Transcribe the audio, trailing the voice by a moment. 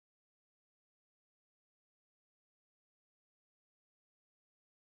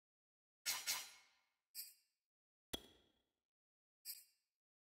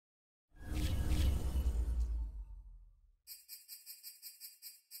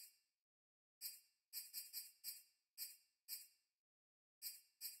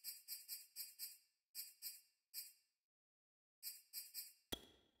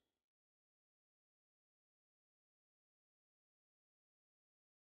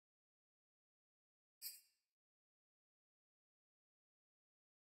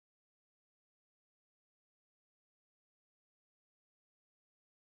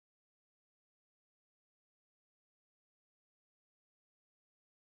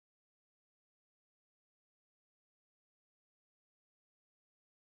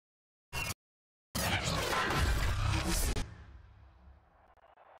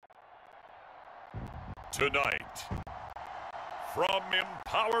Tonight, from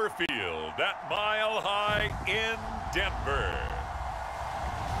Empower Field at Mile High in Denver,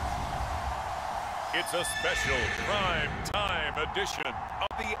 it's a special prime time edition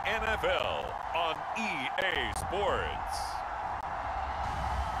of the NFL on EA Sports.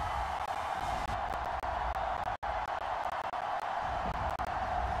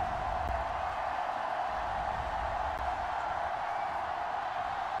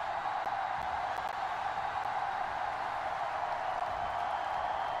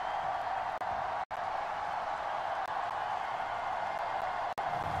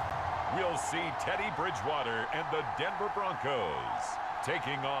 We'll see Teddy Bridgewater and the Denver Broncos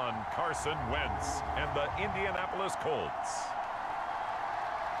taking on Carson Wentz and the Indianapolis Colts.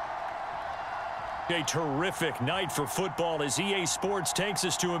 A terrific night for football as EA Sports takes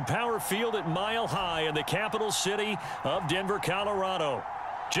us to Empower Field at Mile High in the capital city of Denver, Colorado.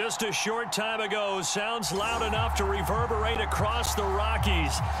 Just a short time ago, sounds loud enough to reverberate across the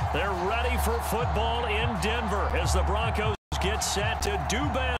Rockies. They're ready for football in Denver as the Broncos get set to do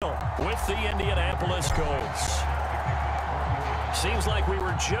battle with the Indianapolis Colts. Seems like we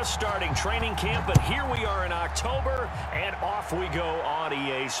were just starting training camp, but here we are in October, and off we go on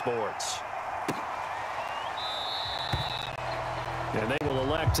EA Sports. And they will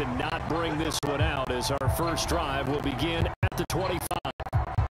elect to not bring this one out as our first drive will begin at the 25.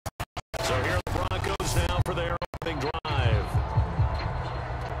 So here are the Broncos now for their opening drive.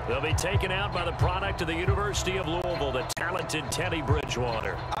 They'll be taken out by the product of the University of Louisville, the talented Teddy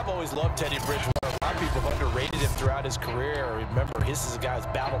Bridgewater. I've always loved Teddy Bridgewater. A lot of people have underrated him throughout his career. Remember, this is a guy who's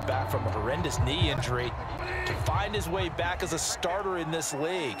battled back from a horrendous knee injury to find his way back as a starter in this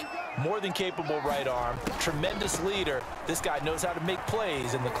league. More than capable right arm, tremendous leader. This guy knows how to make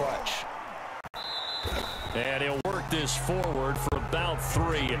plays in the clutch. And he'll work this forward for about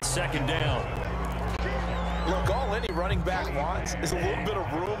 3 at second down. Look, all any running back wants is a little bit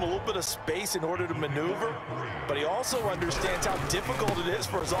of room, a little bit of space in order to maneuver. But he also understands how difficult it is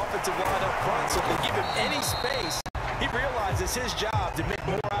for his offensive line up front. So if they give him any space, he realizes his job to make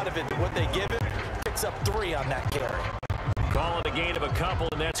more out of it than what they give him. Picks up 3 on that carry. Call it a gain of a couple,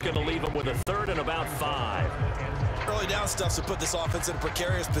 and that's going to leave him with a 3rd and about 5. Early down stuff to put this offense in a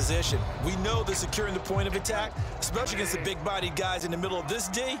precarious position. We know that securing the point of attack, especially against the big-bodied guys in the middle of this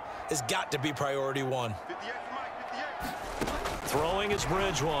D, has got to be priority 1. Throwing is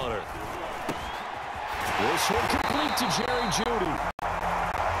Bridgewater. This one complete to Jerry Jeudy.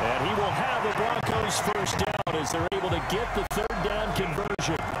 And he will have the Broncos first down as they're able to get the 3rd down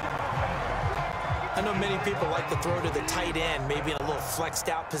conversion. I know many people like to throw to the tight end, maybe in a little flexed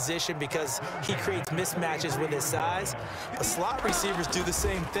out position because he creates mismatches with his size. But slot receivers do the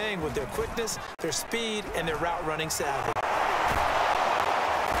same thing with their quickness, their speed, and their route running savvy.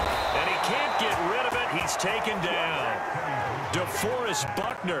 And he can't get rid of it. He's taken down. DeForest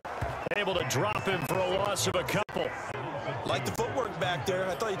Buckner able to drop him for a loss of a couple. Like the footwork back there,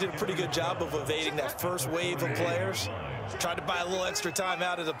 I thought he did a pretty good job of evading that first wave of players. Tried to buy a little extra time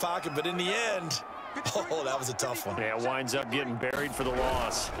out of the pocket, but in the end, oh, that was a tough one. Yeah, winds up getting buried for the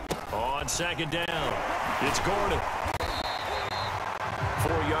loss. On second down, it's Gordon.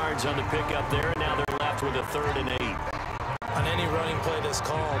 4 yards on the pickup there, and now they're left with a 3rd and 8. On any running play that's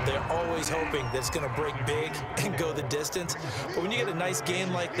called, they're always hoping that it's going to break big and go the distance. But when you get a nice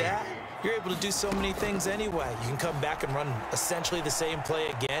gain like that, you're able to do so many things anyway. You can come back and run essentially the same play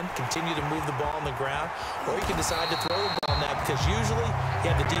again, continue to move the ball on the ground, or you can decide to throw the ball now because usually you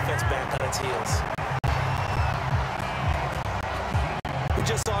have the defense back on its heels. We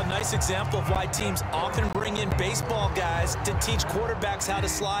just saw a nice example of why teams often bring in baseball guys to teach quarterbacks how to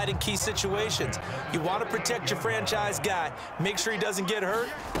slide in key situations. You want to protect your franchise guy. Make sure he doesn't get hurt.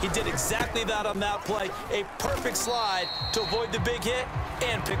 He did exactly that on that play. A perfect slide to avoid the big hit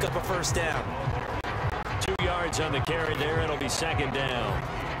and pick up a first down. 2 yards on the carry there. It'll be second down.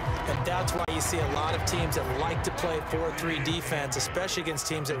 And that's why you see a lot of teams that like to play 4-3 defense, especially against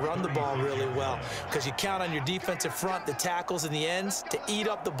teams that run the ball really well, because you count on your defensive front, the tackles and the ends, to eat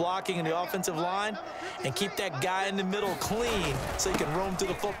up the blocking in the offensive line and keep that guy in the middle clean so he can roam through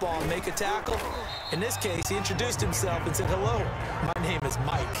the football and make a tackle. In this case, he introduced himself and said, "Hello, my name is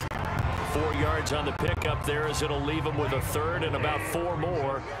Mike." 4 yards on the pickup there as it'll leave him with a 3rd and about 4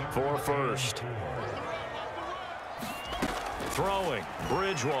 more for first. Throwing,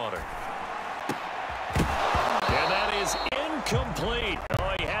 Bridgewater. And that is incomplete.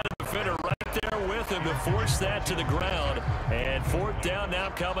 Oh, he had a defender right there with him to force that to the ground. And 4th down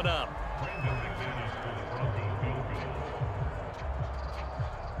now coming up.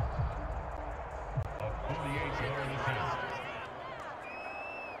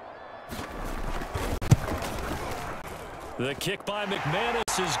 The kick by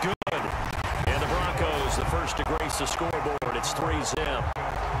McManus is good. And the Broncos, the first to grace the scoreboard. It's 3-zip.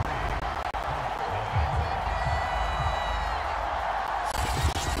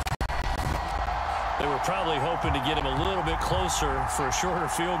 They were probably hoping to get him a little bit closer for a shorter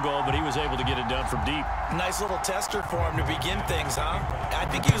field goal, but he was able to get it done from deep. Nice little tester for him to begin things, huh? I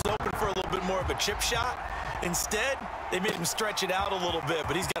think he was hoping for a little bit more of a chip shot. Instead, they made him stretch it out a little bit,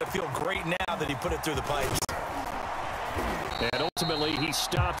 but he's got to feel great now that he put it through the pipes. And ultimately, he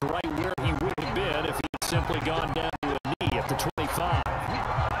stopped right where he would have been if he had simply gone down to a knee at the 25.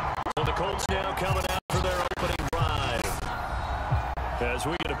 So the Colts now coming out for their opening drive. As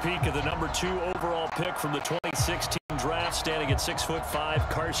we get a peek at the number 2 overall pick from the 2016 draft, standing at 6'5",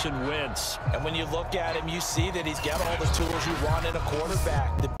 Carson Wentz. And when you look at him, you see that he's got all the tools you want in a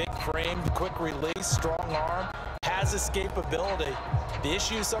quarterback. The big frame, the quick release, strong arm, has escapability. The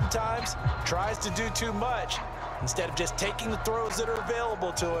issue sometimes, tries to do too much instead of just taking the throws that are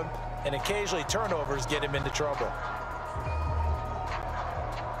available to him, and occasionally turnovers get him into trouble.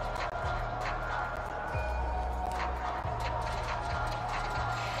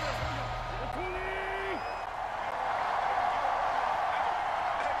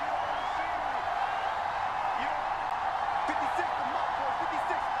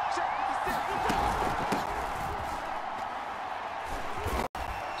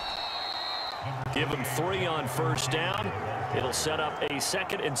 Give him 3 on first down. It'll set up a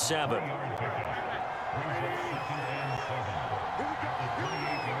 2nd and 7.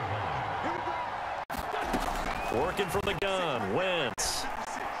 Working from the gun, Wentz.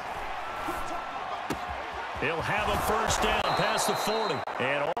 He'll have a first down past the 40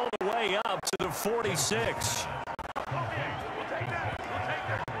 and all the way up to the 46.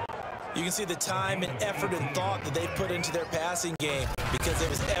 You can see the time and effort and thought that they put into their passing game because it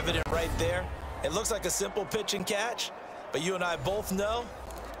was evident right there. It looks like a simple pitch and catch, but you and I both know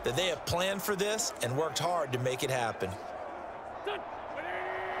that they have planned for this and worked hard to make it happen.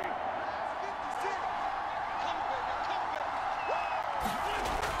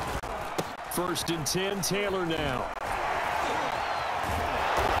 First and 10, Taylor now.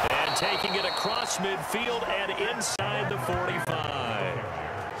 And taking it across midfield and inside the 45.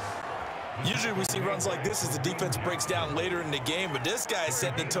 Usually we see runs like this as the defense breaks down later in the game, but this guy is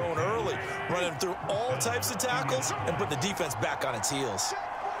setting the tone early, running through all types of tackles and put the defense back on its heels.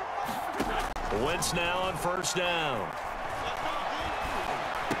 Wentz now on first down.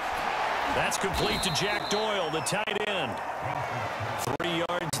 That's complete to Jack Doyle, the tight end. 3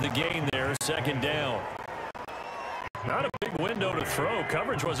 yards the gain there, 2nd down. Not a big window to throw.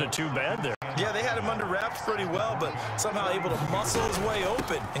 Coverage wasn't too bad there. Yeah, they had him under wraps pretty well, but somehow able to muscle his way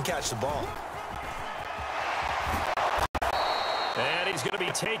open and catch the ball. And he's going to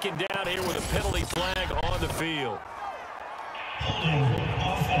be taken down here with a penalty flag on the field. Holding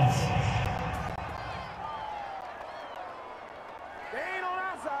offense.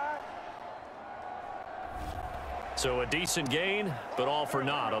 So a decent gain, but all for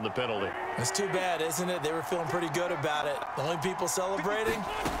naught on the penalty. It's too bad, isn't it? They were feeling pretty good about it. The only people celebrating,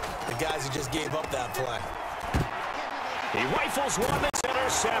 the guys who just gave up that play. He rifles one that's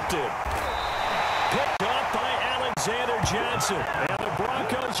intercepted. Picked up by Alexander Johnson. And the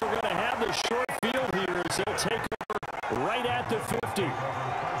Broncos are going to have the short field here as they'll take over right at the 50.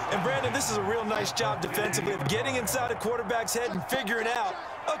 And Brandon, this is a real nice job defensively of getting inside a quarterback's head and figuring out,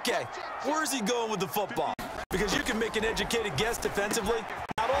 okay, where's he going with the football? Because you can make an educated guess defensively,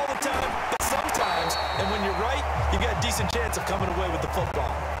 not all the time, but sometimes. And when you're right, you got a decent chance of coming away with the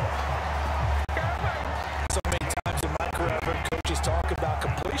football. So many times in my career, I've heard coaches talk about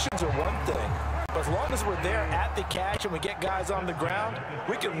completions are one thing, but as long as we're there at the catch and we get guys on the ground,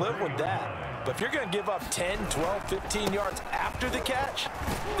 we can live with that. But if you're going to give up 10, 12, 15 yards after the catch,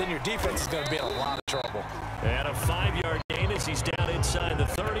 then your defense is going to be in a lot of trouble. And a 5-yard gain as he's down inside the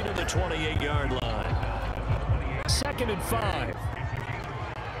 30 to the 28-yard line. 2nd and 5.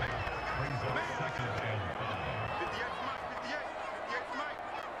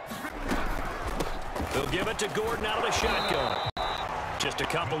 They'll give it to Gordon out of the shotgun. Just a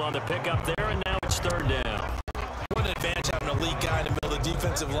couple on the pickup there, and now it's 3rd down. What an advantage having an elite guy in the middle of the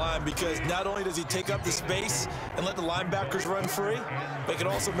defensive line, because not only does he take up the space and let the linebackers run free, but he can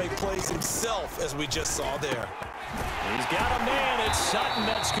also make plays himself, as we just saw there. He's got a man. It's Sutton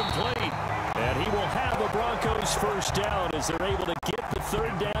that's complete. And he will have the Broncos first down as they're able to get the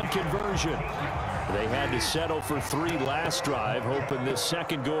 3rd down conversion. They had to settle for 3 last drive, hoping this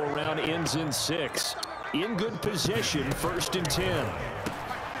second go-around ends in 6. In good position, 1st and 10.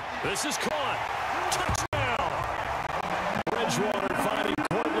 This is caught. Touchdown! Bridgewater finding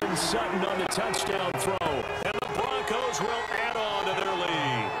Cortland Sutton on the touchdown throw. And the Broncos will add on to their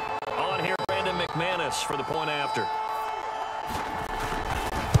lead. On here, Brandon McManus for the point after.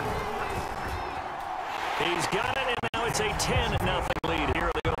 He's got it, and now it's a 10-0 lead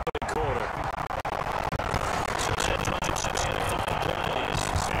here in the opening quarter. So that drives Savannah 5 plays.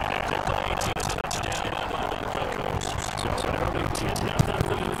 And they play 18 touchdown on the Broncos. So an early 10-0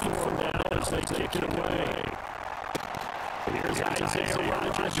 lead for now as they kick it away. Here's Isaiah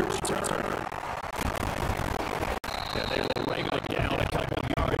Rodgers to return. And they will bring it down a couple of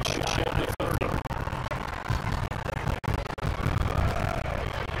yards shy of the 30.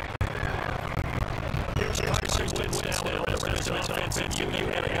 Here's Carson Wentz now. The rest of offensive unit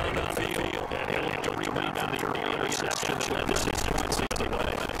heading on the field. And he'll have to rebound from the early interception that led the 6 points the other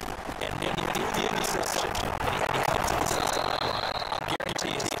way. And then he did the interception. And he got to the sideline. I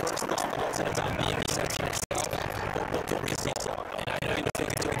guarantee his first thought wasn't about the interception itself, but what the result. And I know he was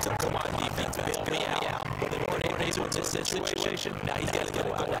thinking to himself, come on, defense, bail me out. Well, they weren't able to in this situation. Now he's got to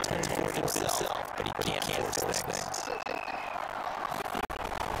go out and for himself, but he can't force things.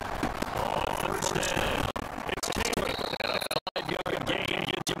 On first down, it's Taylor. And a 5-yard gain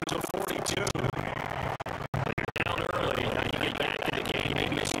gets him to 42. When you're down early, how you get back in the game,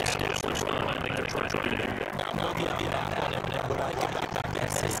 maybe it's the established run. I think they're trying to do that. Now, maybe I'll get out on him, but what I get back that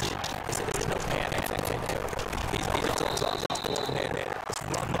message is that there's no panic. He's a total coordinator. Let's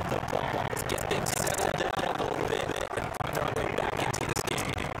run the ball. Let's get things settled down a little bit and find our way back into this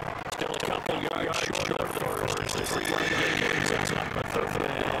game. Still a couple yards short of the first. The 3-yard gain brings us up a third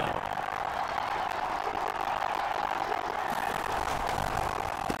down.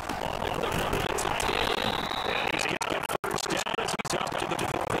 On the run, it's a tight end. And he's got a first down as he's up to the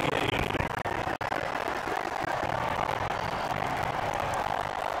 48.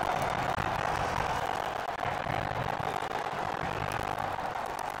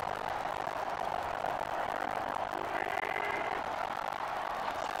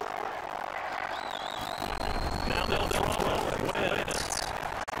 Now they'll throw it. Wentz.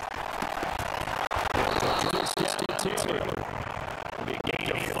 Taylor. It'll be a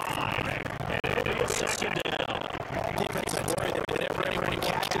gain of 5. And it'll be a second down. Defense is worried that whenever anyone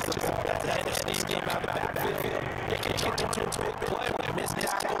catches them at the end of the game out of the backfield, they can get into a big play when they miss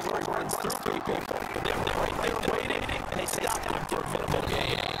tackles or he runs through people. But they're right there waiting, and they stop him for a minimal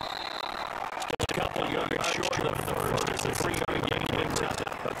gain. Still a couple yards short of the first. It's a 3-yard gain brings up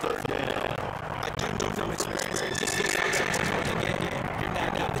a third down. I do know from experience that this is how someone's winning a game. You're not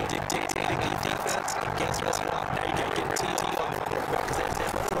going to dictate any defense. And guess what? Now you got to get teed off the quarterback because that's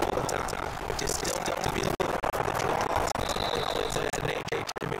never for all the time. But just still have to be a little for the draws. Play as an AJ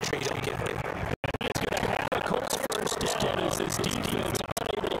to make sure you don't get hit. He's going to have the Colts first down as this defense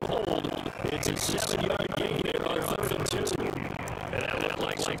unable to hold. It's a 7-yard gain here on 3rd and 2. And that looked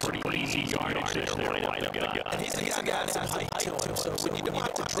like some pretty easy yardage there right up the gut. And he's got some height to him, so when you don't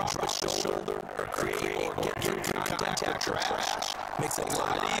have to drop a shoulder or create or get through contact or trash, makes it a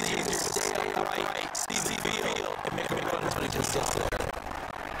lot easier to stay upright, see the field, and make a run when it just sits there.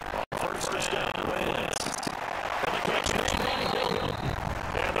 First down, Wentz. And the catch is made.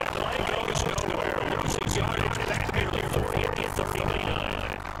 And the play goes nowhere. Losing yardage back nearly 40 at the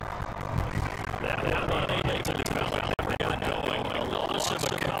 39. That one unable to develop. Never got going. A loss of a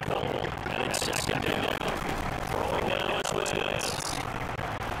couple. And it's second down. Throwing now is Wentz.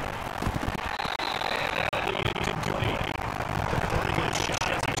 And that'll be incomplete. Pretty good shot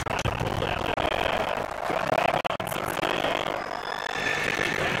as he tried to pull that one. Couldn't hang on 3rd down. And they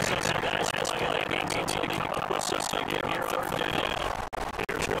pass us on that last play. Means he'll need to come up with something here on 3rd down.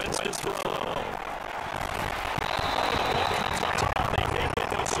 Here's Wentz to throw. They make the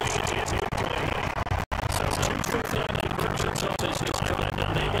decision. It's incomplete. So 2 conversions on this drive. Now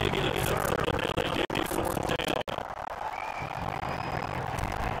they may get a third, and now they get the 4th down.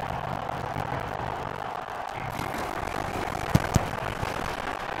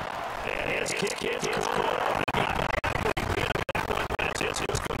 And his kick is caught. He got that one. That's it. It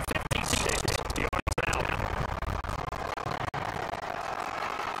was from 56 yards out.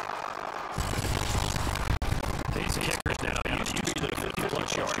 These kickers now used to be the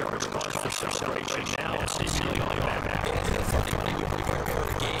 50-plus yard cause for celebration. Now it's seemingly like that. It's funny when you prepare for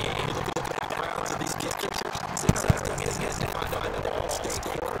a game, you look at the backgrounds of these kickers. It's interesting, isn't it? They find out that all-state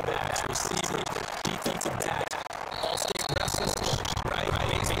quarterbacks, receivers, defensive backs, all-state wrestlers, right?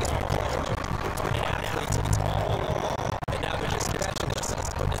 Baseball players, returning athletes, it's all along. And now they're just specialists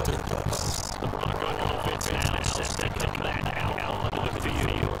putting it through the books. The Bronco offense now says they come back out onto the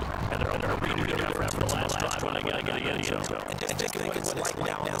field. And they're going to redo their effort for the last drive when they got to get the end zone. And just think of what it's like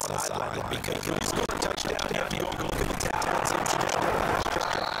now on the sideline because you score a touchdown, now you go look at the towel and see what you did on the last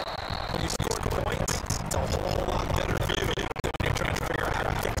drive. When you score points, it's a whole lot better feeling.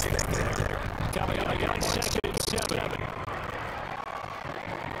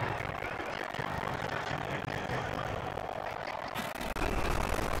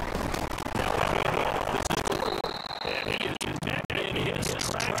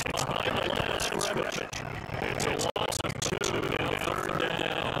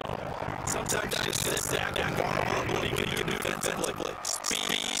 Sometimes you just sit back and marvel what he can do defensively.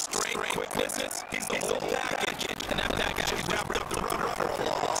 Speed, strength, quickness. He's the whole package, and that package is wrapped up the runner for a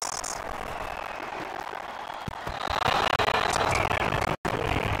loss.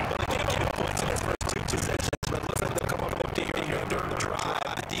 Well, they can't get points in their first two possessions, but it looks like they'll come up empty here during the drive.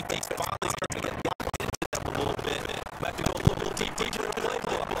 The defense finally starting to get locked into them a little bit. Might be go a little deeper to the play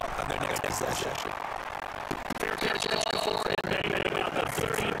block on their next possession. Fair catch for it, made about the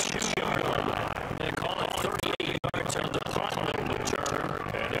 32-yard line. They call it 38 yards on the punt return.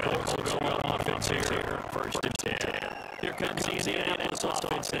 And the Colts will go on offense here. First and 10. Here comes the Indianapolis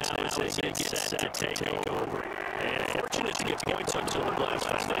offense now as they get set to take over. And fortunate to get points on the board last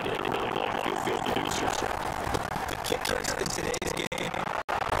time. They didn't really want to feel good to do so. The kickers in today's game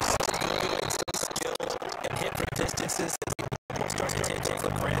are so good and so skilled and hit from distances that we almost start to take for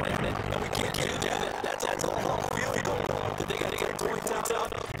granted. And we can't do that. That's a long field goal that they got to get points out.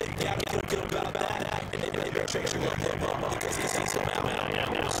 They got to feel good about that. And they better make sure let him up because he sees him out. And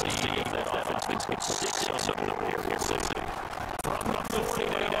we'll see if that offense can put 6 on some of the here. From the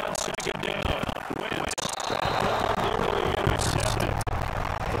 48 on second down, Wentz. Nearly intercepted.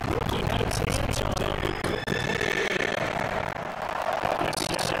 The rookie had his hands on it.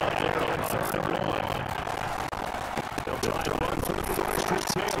 He's out there on 3rd and 1. They'll try to run for the first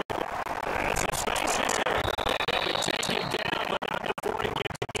return. That's a space here. They'll be taken down, but not before he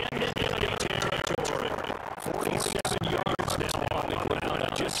gets into enemy territory. 47 yards now on the ground on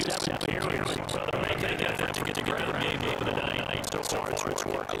just 7 carries. Well, they're making an effort to get the ground game over tonight. So far, it's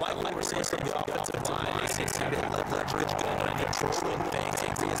working. I like what we're seeing from the offensive line. They seem to have leverage good and controlling things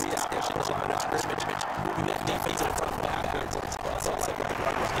and reestablishing the line of scrimmage, moving that defensive front backwards. Well, it's almost like when the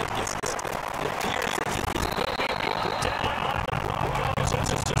runners get this. It appears that he's down by the Broncos.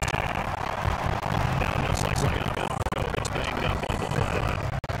 That's a sack. Now it looks like the Bronco gets banged up on the line.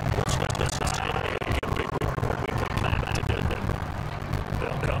 We'll step aside. Get a big work when we come back to them.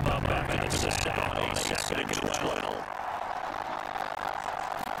 They'll come up back in the sack on a 2nd and 12.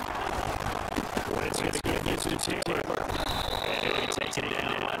 Wentz going to get used to Taylor. And he takes it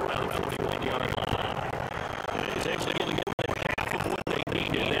down right around the 41-yard line. And he's actually going to get half of what they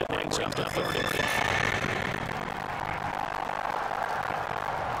need, and that brings up to 3rd and 5.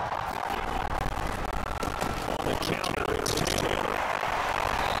 On the counter, it's Taylor.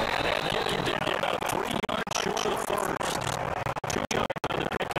 And then getting down about 3 yards short of the first. 2 yards on the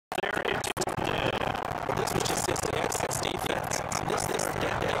pick there. It's 4th down. Well, this was just the excess defense. And this third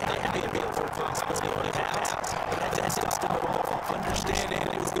down, they had to be able to possibility on the pass. But that didn't stop them from understanding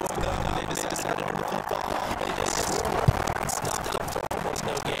what was going on. And they decided to run the ball. And they scored and stopped them for almost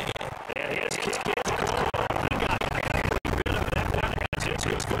no gain. And his kick is good. He got every bit of that one.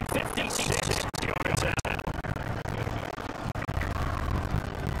 It's good. 56 yards out.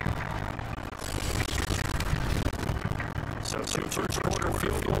 So 2 first-quarter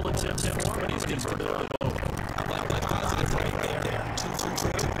field goal attempts for him. He's converted on it over. I like positive right there. 2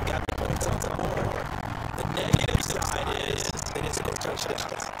 for 2. Got the points on the board. The negative side is they didn't score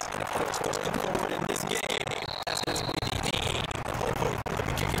touchdowns. And of course, going forward in this game, that's going to be the aim. And hopefully,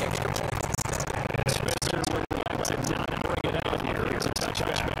 we can get extra points instead. Spencer would like to not bring it out here. Here's a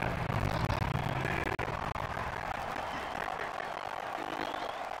touchback.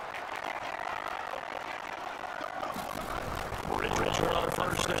 Ridge on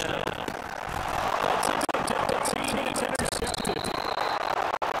first down. That's a team intercepted.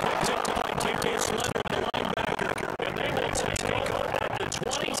 Picked up by Darius Leonard, the linebacker, and they will take over at the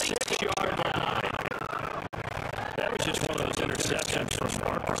 26-yard line. That was just one of those interceptions from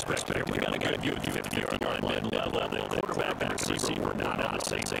our perspective. We got a good view of the 50-yard line mid-level. The quarterback and receiver were not on the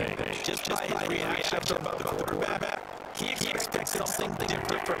same page. Just by his reaction about the quarterback, he expects something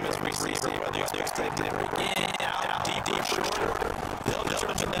different from his receiver, whether he's expecting him in, out, deep, short. They'll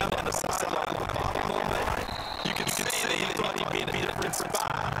determine that on the sideline with Bob moment. You can see that he thought he'd be in a different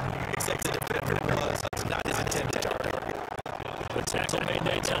spot, except the defender was not his intended target. The tackle made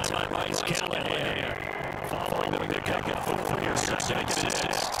that time by Bryce Callahan. Following the pickup of 4 here, 2nd and 6.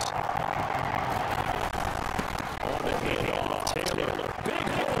 On the handoff, Taylor. Big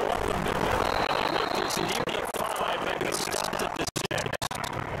hole up the middle. And they look this near the 5, maybe stopped at the 6.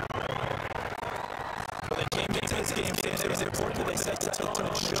 When they came into this game, it was important that they set the tone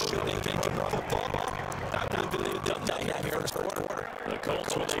and show that they can run the ball. I really believe they've done that here in the 4th quarter. The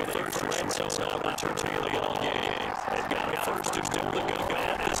Colts with a first red zone opportunity all game. They've got a 1st and 2 to go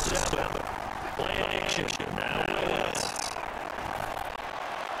at the 7. Play action now.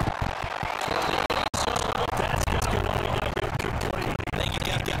 That's just going to be complete. I think you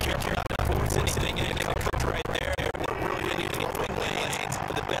got to be careful not to force anything in. Coverage right there. We're really in these throwing lanes.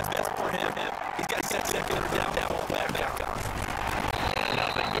 But the best for him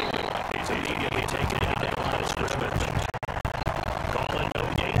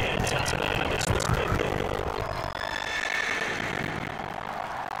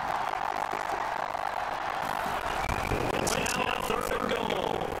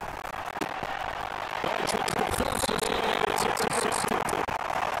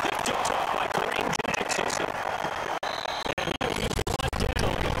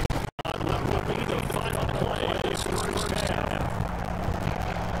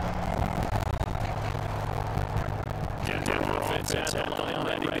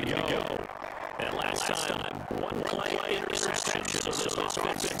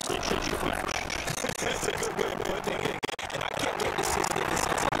That's a good way of putting it. And I can't wait to see this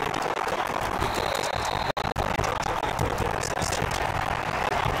as a year to come because the interception.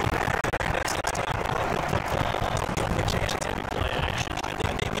 Next time, give him a chance to play action. I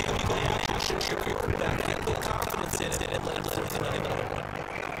think maybe he'll play action. Show your quarterback, get a little confidence in it, and let him throw another one.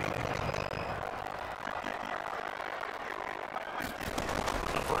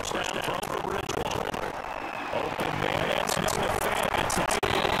 A first down throw for Bridgewater. Open man, Smith fans.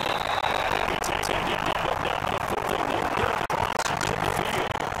 Taking it down the 40. They'll get across into the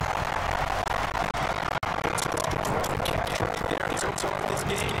field. Strong catch right there. He's so far in this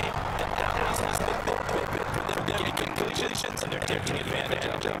game. And now has been for them to get completions, and they're taking advantage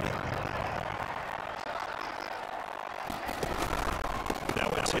of it. Now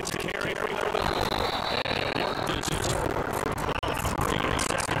it's his carry. And he'll work this forward for about 3 and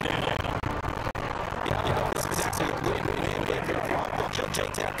second down. Yeah, this is exactly what we did.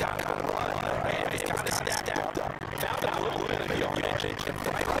 Take that guy on the run. He's kind of stacked up. Found a little bit of yardage. And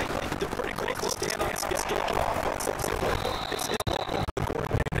frankly, they're pretty quick to stand on schedule offense. It's his local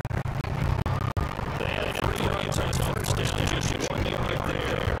coordinator. They had 3 yards on first down, just 1 yard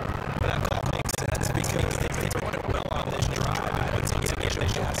there. But that call makes sense because they run it well on this drive. But it's initial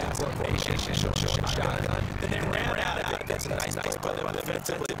passing formation, shotgun. Then they ran out of it. That's a nice play by them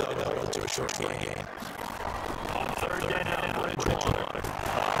defensively, though, to hold it to a short game. On third down, Bridgewater.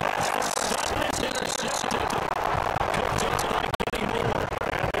 Pass for Sutton, intercepted. Picked up by Kenny Moore.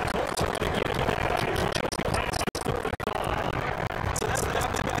 And the Colts are going to get it back. Just past the 35. So that's the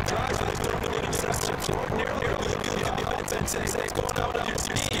back-to-back drive for the building interceptions. Ordinarily, you give the defense and going out of your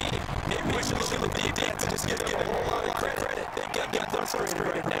speed. Maybe we should look at the defense and just give a whole lot of credit. They get them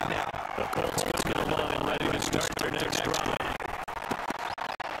frustrated right now. The Colts go to the line, ready to start their next drive.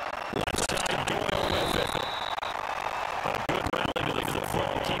 Left side, Doyle with it. A good rally to the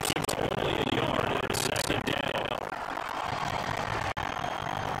foot. Keeps him only a yard and second down.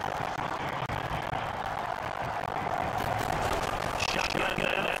 Shotgun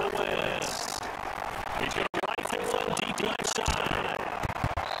down for Wentz. He's going to rifle one deep left side.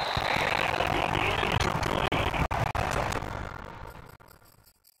 And that'll be incomplete.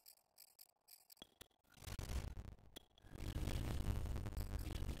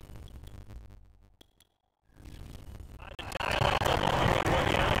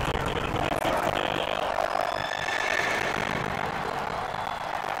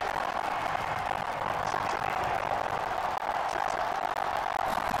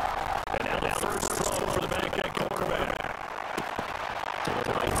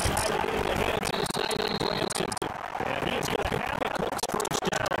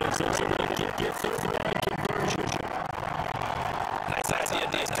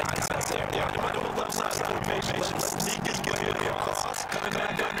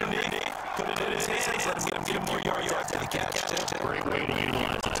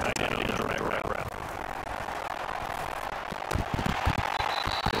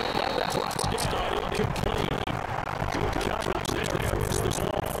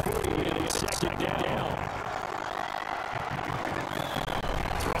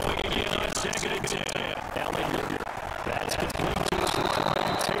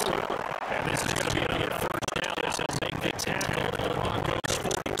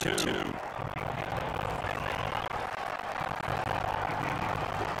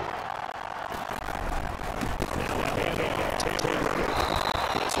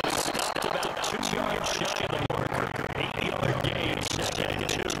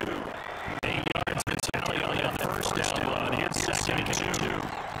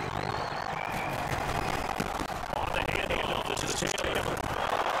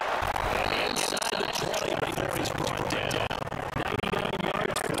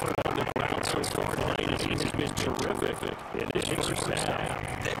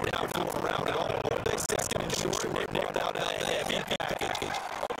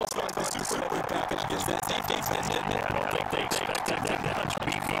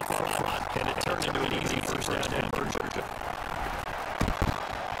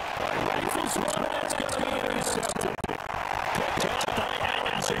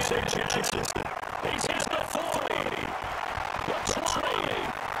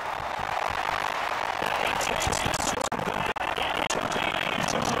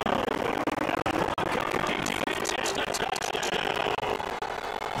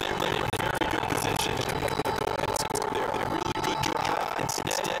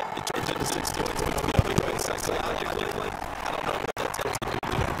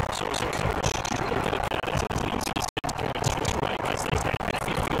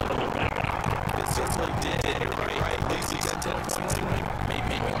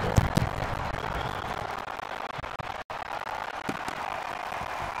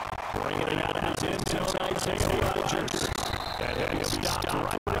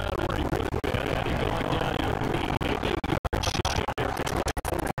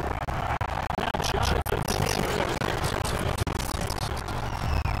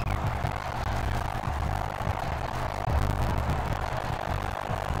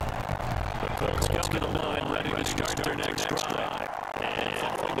 to the line, ready to start their next drive. And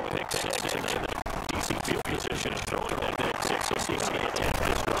following the pick six, and then easy field position, throwing that pick six. So see how they attack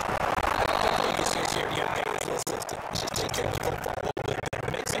this drive. Just take care of the football a little bit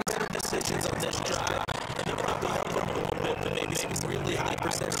better. Make some better decisions on this drive. And they probably help them a little bit, but maybe some really high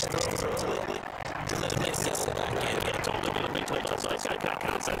percentage throws early to let them get settled back in. It's only going to be told us that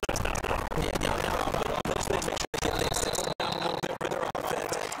concept. That's not a problem. But just make sure they get things settled down a little bit for their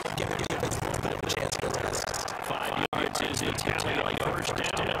offense and give their defense a little bit of a chance to rest. 5 yards is the tally on first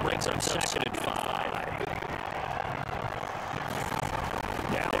down. That brings up 2nd and 5.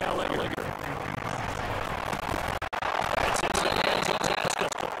 Now Ellinger.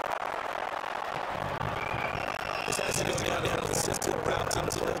 This has to go down to the system route on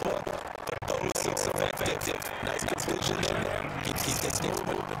the playbook. But those looks effective. Nice conclusion in there. Keeps things moving.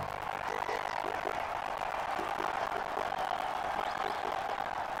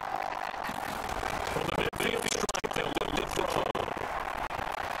 From the midfield strike, they'll look to throw.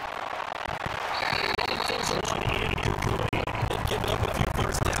 And giving up a few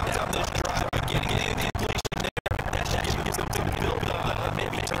first downs on this drive, but getting an incompletion there, that should give something to build on and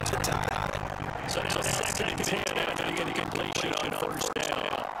maybe turn the tide. So now 2nd and 10 after the incompletion on first down.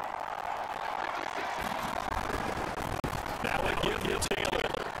 Now we give to Taylor.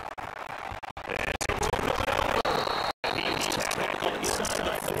 And he's tackled inside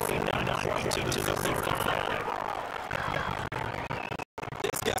the 49, to the 35.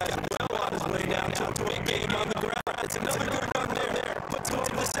 This guy's well on his way down to a big game on the ground. It's another good run there. Puts him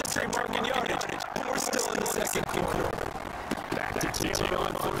over the century mark in yardage. And we're still in the second quarter. Back to Taylor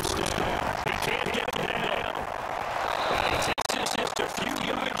on first down. He can't get it down. He takes this just a few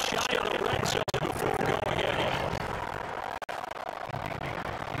yards shy of the red zone before going ahead.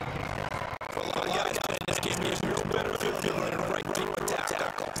 For a lot of guys in this game, he's real better if you're running right through a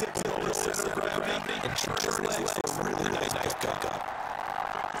tackle. Takes a little center gravity and turns his legs for a really nice pickup.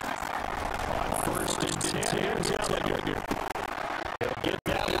 On first and 10, here's Ellinger. He'll get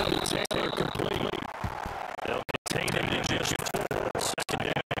that one to Taylor complete. They'll contain him in just 2nd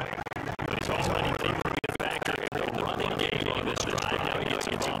down. But he's already bringing it back in the running game on this drive. Now he gets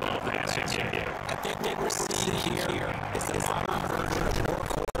involved in the passing game. I think what we're seeing here is the modern version of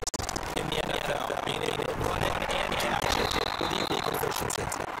workhorse in the NFL, being able to run it and catch it with equal efficiency.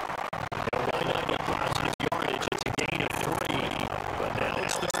 He'll wind up with positive yardage. It's a gain of 3. But now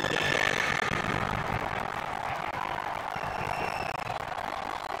it's 3rd down.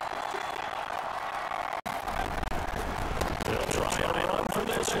 They'll try a run for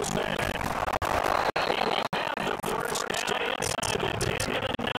this one, man. He will have the first down inside the 10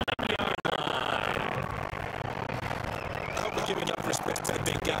 and 9-yard line. I hope we're giving enough respect to the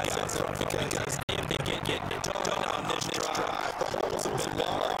big guys out there because they've been getting it done on this drive. The holes have been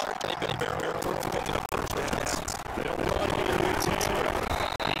large. They've been very important for picking up first downs. They'll run here with Taylor.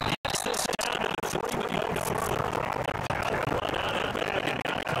 He gets this down to the 3, but no further. Power run out of the bag and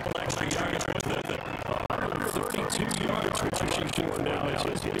got a couple extra yards with it. 132 yards returning for now as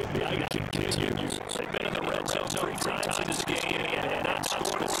the night continues. They've been in the red zone 3 times in this game and not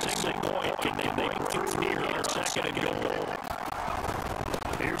scored a single point. Can they break through here on 2nd and goal?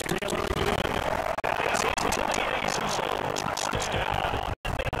 Here's Taylor again. He's into the end zone. Touchdown.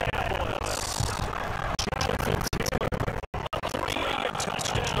 Indianapolis. Jonathan Taylor. A 3-yard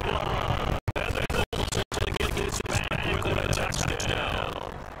touchdown run. And the Colts to get this back with a touchdown.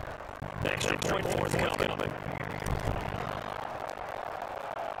 Extra point forthcoming.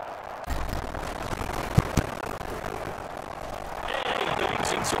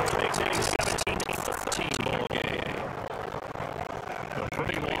 So it takes a 17-13 ball game. A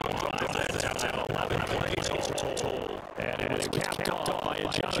pretty long drive that's at 11 plays all told. And it was capped off by a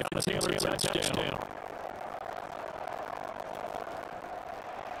Jonathan Taylor touchdown.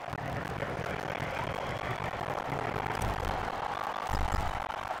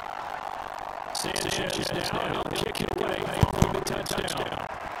 Sanchez now will kick it away following the touchdown.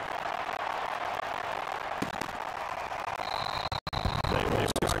 They will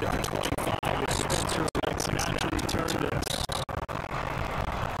start at 25 with Spencer not to return this.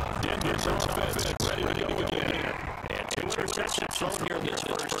 Denver's offense ready to go again. And 2 interceptions thrown here in this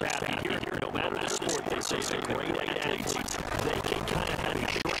first half. You hear no matter the sport, they say they're great athletes. They can kind of have a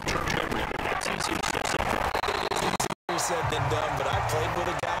short-term memory. That's easy to say. It is easier said than done, but I played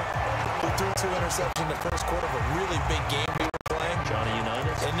with a guy who threw 2 interceptions in the first quarter of a really big game we were playing. Johnny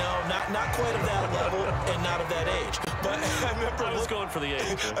Unitas? And no, not quite of that level and not of that age. But I was going for the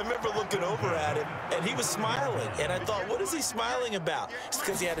age. I remember looking over at him, and he was smiling. And I thought, what is he smiling about? It's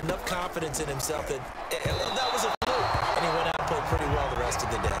because he had enough confidence in himself that was a fluke. And he went out played pretty well the rest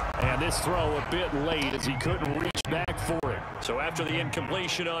of the day. And this throw a bit late as he couldn't reach back for it. So after the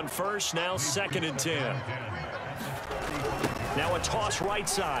incompletion on first, now 2nd and 10. Now a toss right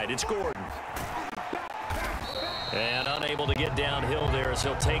side. It's Gordon. And unable to get downhill there as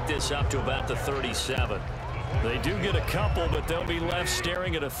he'll take this up to about the 37. They do get a couple, but they'll be left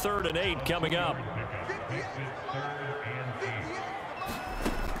staring at a 3rd and 8 coming up.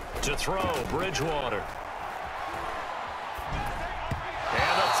 To throw, Bridgewater.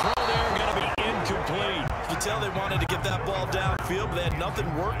 And the throw there going to be incomplete. You tell they wanted to get that ball downfield, but they had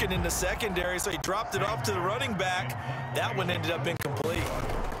nothing working in the secondary, so he dropped it off to the running back. That one ended up incomplete.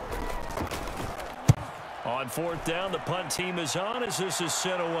 On 4th down, the punt team is on as this is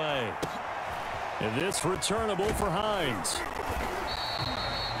sent away. And this returnable for Hines.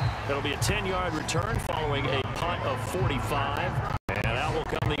 It'll be a 10-yard return following a punt of 45. And out will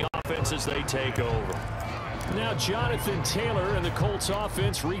come the offense as they take over. Now Jonathan Taylor and the Colts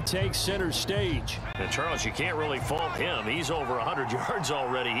offense retake center stage. And Charles, you can't really fault him. He's over 100 yards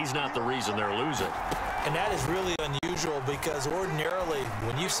already. He's not the reason they're losing. And that is really unusual because ordinarily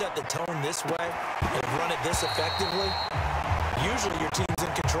when you set the tone this way and run it this effectively, usually your team's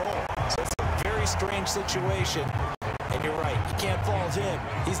in control. So it's a very strange situation. And you're right, you can't fault him.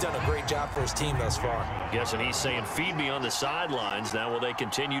 He's done a great job for his team thus far. Guessing he's saying, feed me on the sidelines. Now will they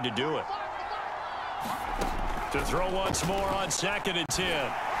continue to do it? To throw once more on 2nd and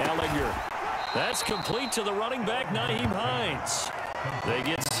 10. Ellinger. That's complete to the running back, Nyheim Hines. They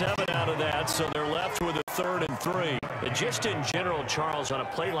get 7 out of that, so they're left with a 3rd and 3. And just in general, Charles, on a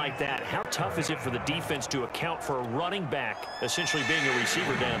play like that, how tough is it for the defense to account for a running back essentially being a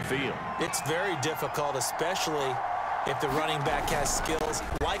receiver downfield? It's very difficult, especially if the running back has skills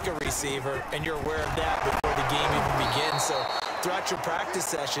like a receiver, and you're aware of that before the game even begins. So throughout your practice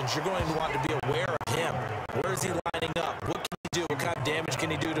sessions, you're going to want to be aware of him. Where is he lining up? What can he do? What kind of damage can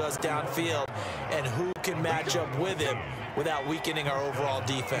he do to us downfield? And who can match up with him without weakening our overall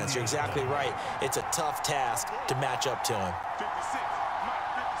defense? You're exactly right. It's a tough task to match up to him.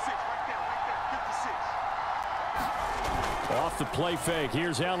 Off the play fake,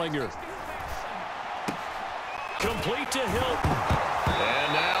 here's Ellinger. Complete to Hilton.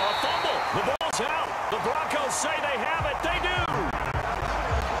 And now a fumble. The ball's out. The Broncos say they have it. They do.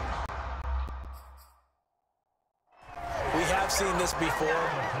 We have seen this before,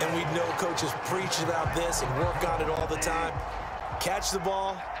 and we know coaches preach about this and work on it all the time. Catch the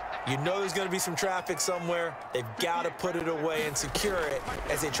ball. You know there's going to be some traffic somewhere. They've got to put it away and secure it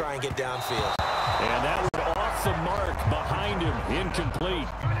as they try and get downfield. And that was off the mark behind him. Incomplete.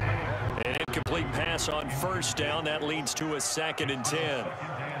 An incomplete pass on 1st down. That leads to a 2nd and 10.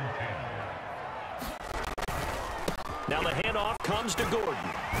 Now the handoff comes to Gordon.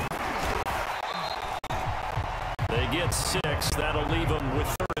 They get 6. That'll leave them with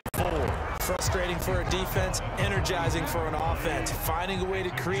 3rd and 4. Frustrating for a defense, energizing for an offense. Finding a way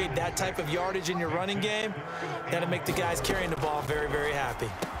to create that type of yardage in your running game, that'll make the guys carrying the ball very, very happy.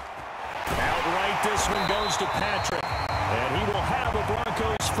 Outright, this one goes to Patrick. And he will have a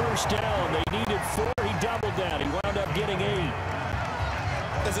Broncos 1st down. They needed 4. He doubled that. He wound up getting 8.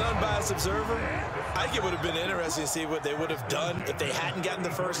 As an unbiased observer, I think it would have been interesting to see what they would have done if they hadn't gotten the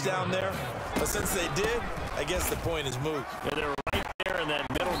 1st down there. But since they did, I guess the point is moot. And they're right there in that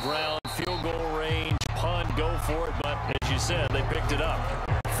middle ground, field goal range, punt, go for it. But as you said, they picked it up.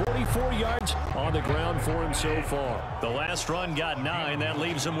 44 yards on the ground for him so far. The last run got 9. That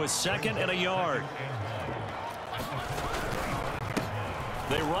leaves him with 2nd and a yard.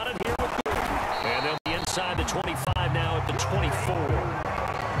 They run it here with Gordon. And they'll be inside the 25 now at the 24.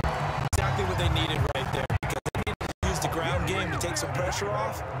 Exactly what they needed right there, because they needed to use the ground game to take some pressure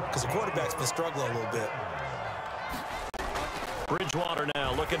off, because the quarterback's been struggling a little bit. Bridgewater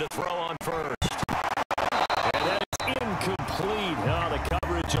now looking to throw on 1st. And that is incomplete. Oh, the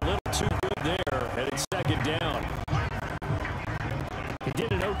coverage a little too good there, and it's 2nd down. He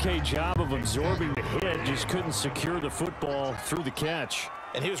did an okay job of absorbing the hit, just couldn't secure the football through the catch.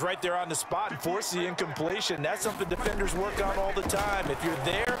 And he was right there on the spot and forced the incompletion. That's something defenders work on all the time. If you're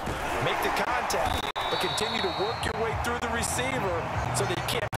there, make the contact, but continue to work your way through the receiver so that you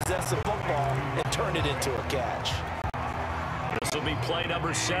can't possess the football and turn it into a catch. This will be play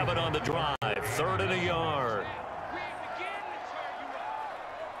number 7 on the drive. 3rd and a yard.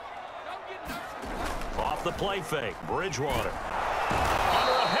 Off the play fake, Bridgewater.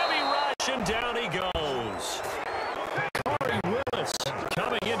 Under a heavy rush, and down he goes. Corey Willis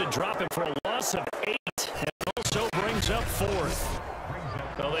coming in to drop him for a loss of 8, and also brings up 4th.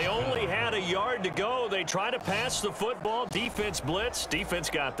 So they only had a yard to go. They try to pass the football. Defense blitz. Defense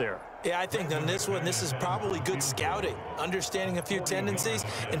got there. Yeah, I think on this one, this is probably good scouting, understanding a few tendencies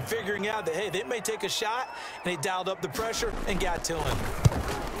and figuring out that, hey, they may take a shot, and they dialed up the pressure and got to him.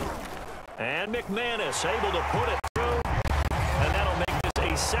 And McManus able to put it through, and that'll make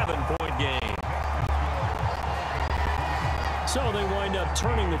this a 7-point game. So they wind up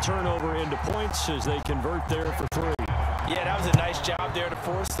turning the turnover into points as they convert there for 3. Yeah, that was a nice job there to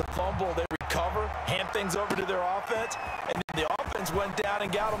force the fumble. They recover, hand things over to their offense, and then the offense went down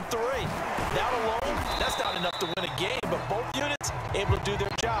and got them 3. That alone, that's not enough to win a game, but both units able to do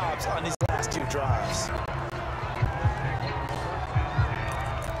their jobs on these last 2 drives.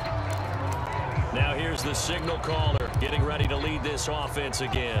 Now here's the signal caller getting ready to lead this offense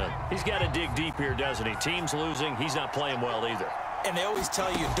again. He's got to dig deep here, doesn't he? Team's losing. He's not playing well either. And they always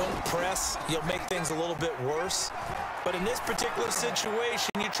tell you, don't press. You'll make things a little bit worse. But in this particular situation,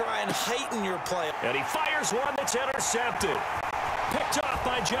 you try and heighten your play. And he fires one that's intercepted. Picked off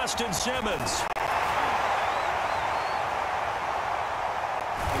by Justin Simmons.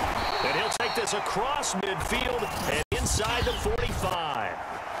 And he'll take this across midfield and inside the 45.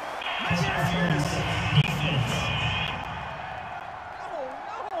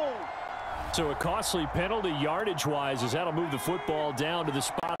 So a costly penalty yardage-wise as that'll move the football down to the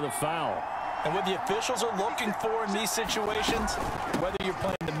spot of the foul. And what the officials are looking for in these situations, whether you're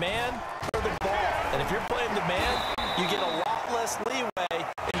playing the man or the ball. And if you're playing the man, you get a lot less leeway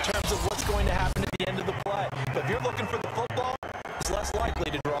in terms of what's going to happen at the end of the play. But if you're looking for the football, it's less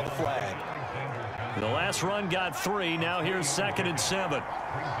likely to draw the flag. The last run got 3. Now here's 2nd and 7.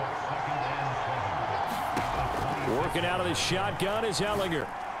 Working out of the shotgun is Ellinger.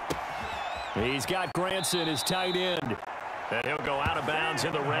 He's got Granson, his tight end. And he'll go out of bounds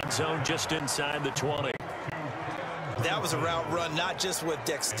in the red zone just inside the 20. That was a route run not just with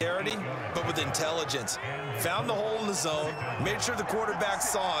dexterity, but with intelligence. Found the hole in the zone, made sure the quarterback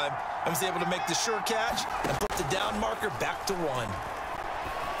saw him, and was able to make the sure catch and put the down marker back to 1.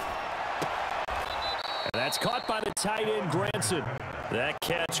 And that's caught by the tight end, Granson. That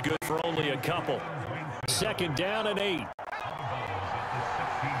catch good for only a couple. 2nd down and 8.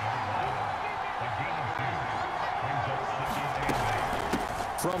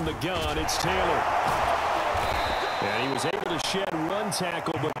 From the gun, it's Taylor. And he was able to shed 1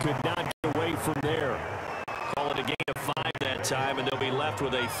 tackle, but could not get away from there. Call it a gain of 5 that time, and they'll be left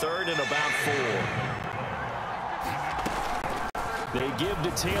with a 3rd and about 4. They give to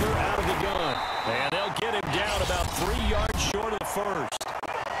Taylor out of the gun. And they'll get him down about 3 yards short of the first.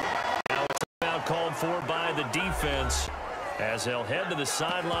 Now it's about called for by the defense as they'll head to the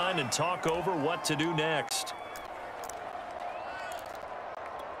sideline and talk over what to do next.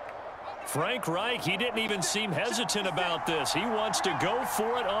 Frank Reich, he didn't even seem hesitant about this. He wants to go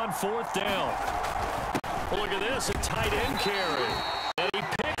for it on 4th down. Well, look at this, a tight end carry. And he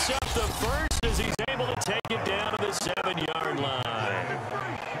picks up the first as he's able to take it down to the 7-yard line.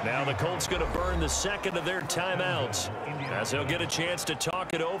 Now the Colts going to burn the 2nd of their timeouts as they'll get a chance to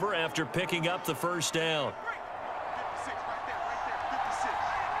talk it over after picking up the 1st down.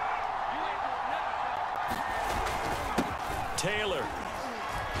 Taylor.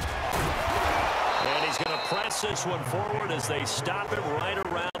 And he's going to press this one forward as they stop it right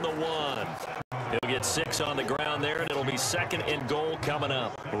around the 1. He'll get 6 on the ground there, and it'll be 2nd and goal coming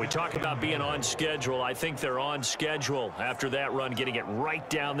up. When we talk about being on schedule, I think they're on schedule after that run, getting it right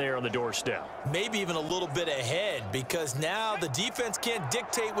down there on the doorstep. Maybe even a little bit ahead, because now the defense can't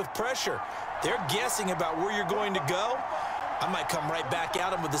dictate with pressure. They're guessing about where you're going to go. I might come right back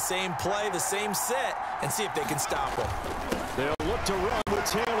at them with the same play, the same set, and see if they can stop them. They'll look to run with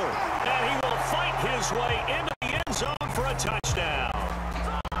Taylor, and he will fight his way into the end zone for a touchdown.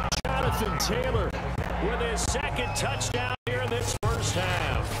 Jonathan Taylor with his 2nd touchdown here in this first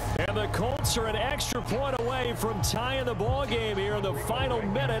half. And the Colts are an extra point away from tying the ball game here in the final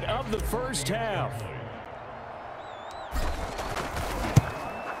minute of the first half.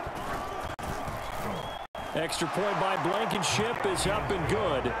 Extra point by Blankenship is up and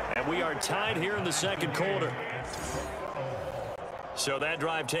good. And we are tied here in the 2nd quarter. So that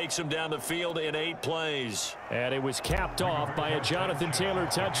drive takes him down the field in 8 plays. And it was capped off by a Jonathan Taylor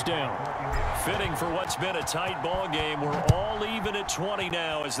touchdown. Fitting for what's been a tight ball game. We're all even at 20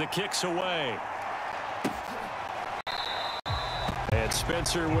 now as the kick's away. And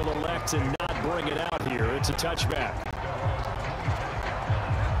Spencer will elect to not bring it out here. It's a touchback.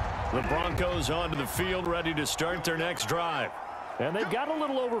 The Broncos onto the field, ready to start their next drive. And they've got a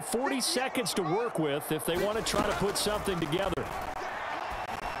little over 40 seconds to work with if they want to try to put something together.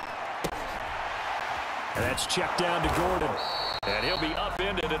 And that's checked down to Gordon. And he'll be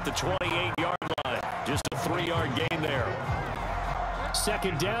upended at the 28-yard line. Just a 3-yard gain there.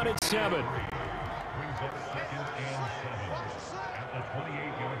 Second down at 7.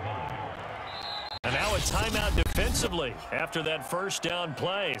 And now a timeout defensively after that first down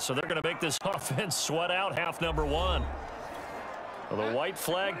play. So they're going to make this offense sweat out half number 1. Well, the white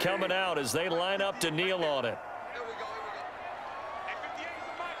flag coming out as they line up to kneel on it.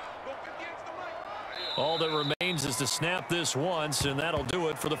 All that remains is to snap this once, and that'll do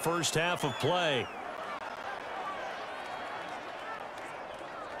it for the first half of play.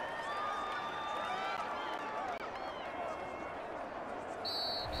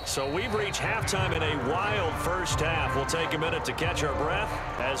 So we've reached halftime in a wild first half. We'll take a minute to catch our breath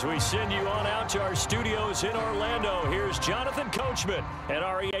as we send you on out to our studios in Orlando. Here's Jonathan Coachman at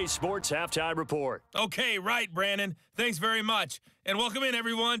our EA Sports Halftime Report. Okay, right, Brandon. Thanks very much. And welcome in,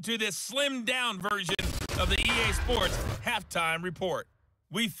 everyone, to this slimmed-down version of the EA Sports Halftime Report.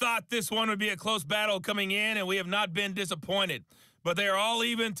 We thought this one would be a close battle coming in, and we have not been disappointed. But they are all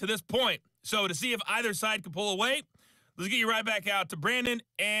even to this point. So to see if either side can pull away, let's get you right back out to Brandon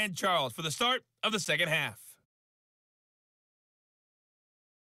and Charles for the start of the second half.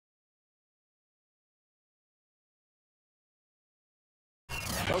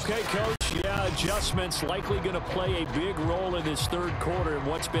 Okay, Coach. Yeah, adjustments likely going to play a big role in this third quarter in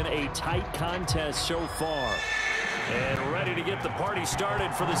what's been a tight contest so far. And ready to get the party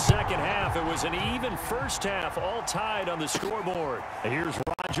started for the second half. It was an even first half, all tied on the scoreboard. And here's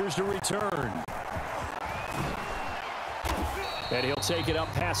Rodgers to return. And he'll take it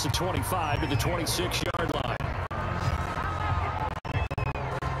up past the 25 to the 26-yard line.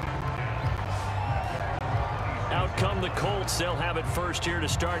 Out come the Colts. They'll have it first here to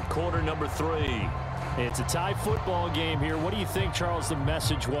start quarter number 3. It's a tie football game here. What do you think, Charles, the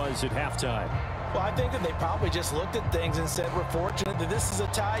message was at halftime? Well, I think that they probably just looked at things and said, we're fortunate that this is a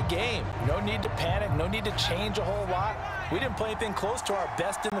tie game. No need to panic. No need to change a whole lot. We didn't play anything close to our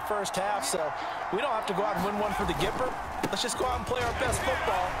best in the first half, so we don't have to go out and win one for the Gipper. Let's just go out and play our best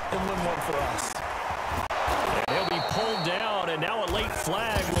football and win one for us. And he'll be pulled down, and now a late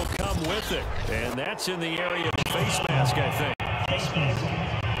flag will come with it. And that's in the area of the face mask, I think. Face mask.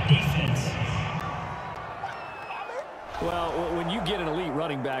 Defense. Well, when you get an elite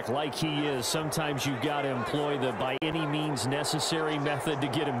running back like he is, sometimes you've got to employ the by any means necessary method to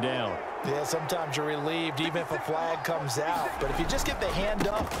get him down. Yeah, sometimes you're relieved even if a flag comes out. But if you just get the hand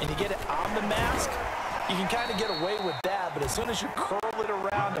up and you get it on the mask, you can kind of get away with that. But as soon as you curl it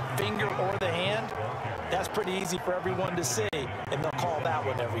around the finger or the hand, that's pretty easy for everyone to see, and they'll call that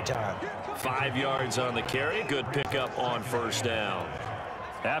one every time. 5 yards on the carry. Good pickup on first down.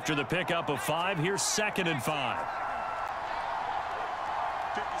 After the pickup of 5, here's 2nd and 5.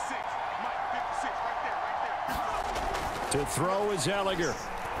 56, Mike, 56, right there. To throw is Elliger.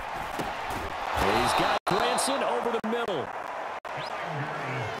 He's got Granson over the middle.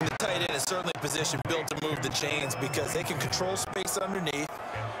 The tight end is certainly a position built to move the chains because they can control space underneath.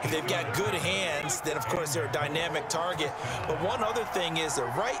 If they've got good hands, then, of course, they're a dynamic target. But one other thing is they're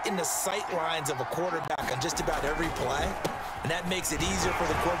right in the sight lines of a quarterback on just about every play, and that makes it easier for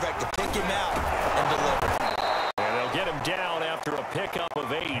the quarterback to pick him out and deliver. And they'll get him down after a pickup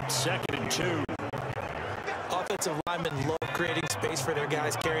of 8, 2nd and 2. Offensive linemen love creating space for their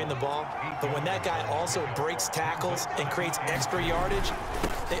guys carrying the ball, but when that guy also breaks tackles and creates extra yardage,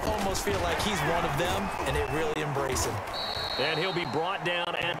 they almost feel like he's one of them, and they really embrace him. And he'll be brought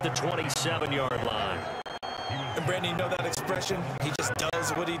down at the 27-yard line. And Brandon, you know that expression? He just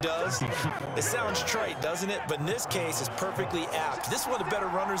does what he does. It sounds trite, doesn't it? But in this case, it's perfectly apt. This is one of the better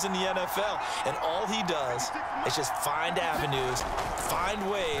runners in the NFL, and all he does is just find avenues, find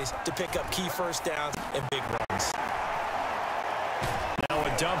ways to pick up key first downs and big runs. Now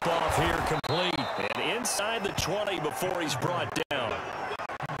a dump off here complete, and inside the 20 before he's brought down.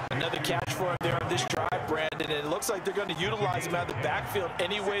 Another catch for him there on this drive, Brandon, and it looks like they're going to utilize him out of the backfield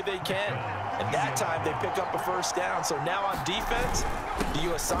any way they can. And that time they pick up a first down. So now on defense, do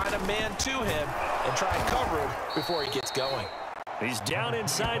you assign a man to him and try and cover him before he gets going? He's down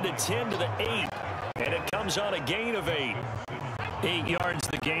inside the 10 to the 8, and it comes on a gain of 8. 8 yards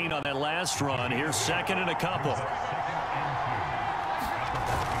the gain on that last run. Here's 2nd and a couple.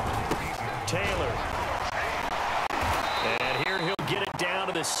 Taylor. And here he'll get it down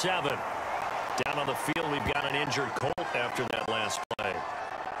to the 7. Down on the field, we've got an injured Colt after that last play.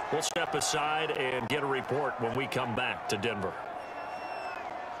 We'll step aside and get a report when we come back to Denver.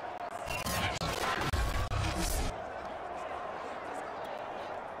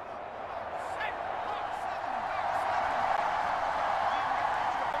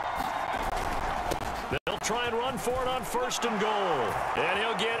 They'll try and run for it on 1st and goal. And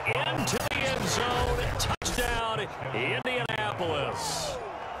he'll get into the end end zone. Touchdown, Indianapolis.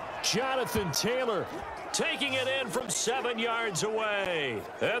 Jonathan Taylor taking it in from 7 yards away.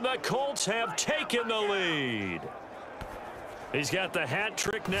 And the Colts have taken the lead. He's got the hat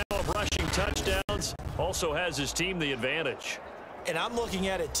trick now of rushing touchdowns. Also has his team the advantage. And I'm looking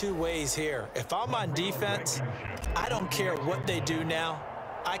at it two ways here. If I'm on defense, I don't care what they do now.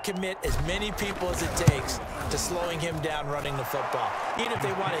 I commit as many people as it takes to slowing him down running the football. Even if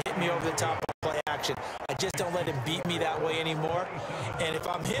they want to hit me over the top of play action, I just don't let him beat me that way anymore. And if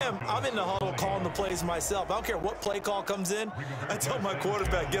I'm him, I'm in the huddle calling the plays myself. I don't care what play call comes in. I tell my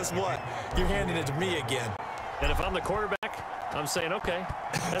quarterback, guess what? You're handing it to me again. And if I'm the quarterback, I'm saying, okay,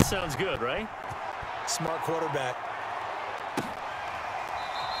 that sounds good, right? Smart quarterback.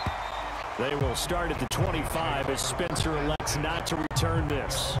 They will start at the 25 as Spencer elects not to return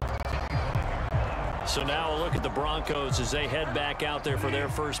this. So now a look at the Broncos as they head back out there for their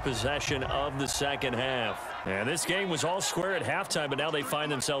first possession of the second half. And this game was all square at halftime, but now they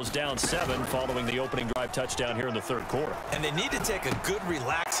find themselves down 7 following the opening drive touchdown here in the third quarter. And they need to take a good,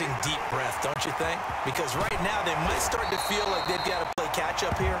 relaxing, deep breath, don't you think? Because right now they might start to feel like they've got to play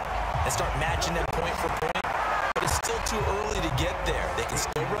catch-up here and start matching them point for point. But it's still too early to get there. They can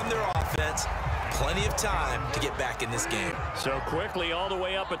still run their offense. Plenty of time to get back in this game. So quickly all the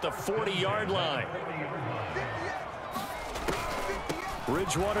way up at the 40-yard line.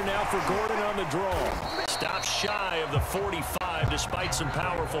 Bridgewater now for Gordon on the draw. Stops shy of the 45 despite some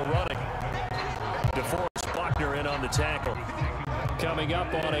powerful running. DeForest Buckner in on the tackle. Coming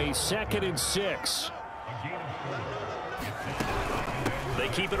up on a 2nd and 6. They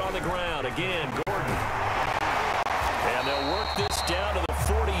keep it on the ground. Again, Gordon. And they'll work this down to the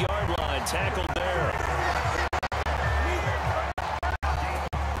 40-yard line. Tackled there.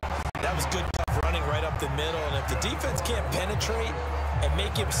 That was good tough running right up the middle. And if the defense can't penetrate and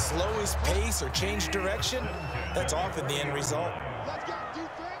make him slow his pace or change direction, that's often the end result. Let's go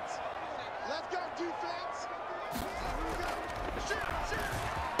defense. Let's go defense.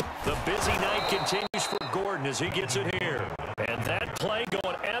 The busy night continues for Gordon as he gets it here. And that play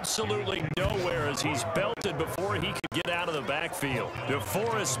going absolutely nowhere as he's belted before he could get out of the backfield.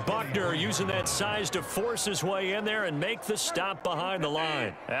 DeForest Buckner using that size to force his way in there and make the stop behind the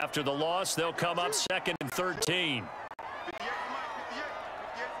line. After the loss, they'll come up 2nd and 13.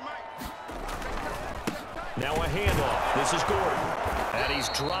 Now a handoff. This is Gordon. And he's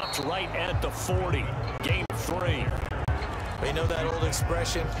dropped right at the 40. Gain of 3. You know that old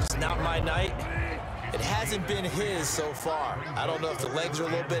expression, it's not my night? It hasn't been his so far. I don't know if the legs are a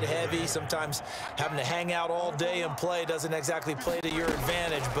little bit heavy. Sometimes having to hang out all day and play doesn't exactly play to your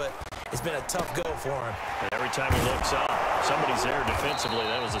advantage, but it's been a tough go for him. And every time he looks up, somebody's there defensively.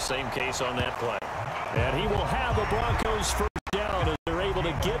 That was the same case on that play. And he will have a Broncos first down as they're able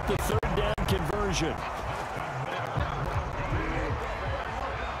to get the 3rd down conversion.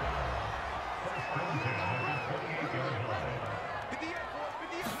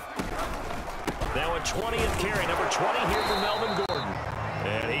 Now a 20th carry, number 20 here for Melvin Gordon.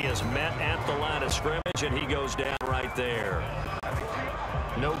 And he is met at the line of scrimmage, and he goes down right there.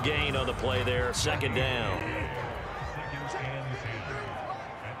 No gain on the play there, 2nd down.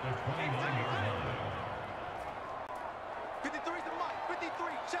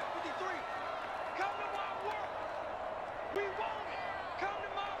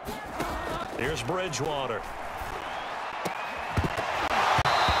 Here's Bridgewater.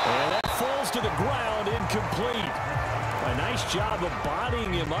 And that falls to the ground, incomplete. A nice job of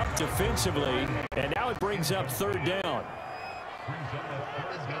bodying him up defensively, and now it brings up 3rd down.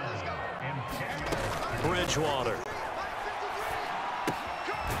 Bridgewater.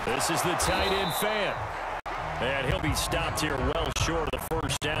 This is the tight end fan. And he'll be stopped here well short of the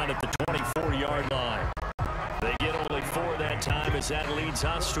 1st down at the 24-yard line. They get only 4 that time as that leads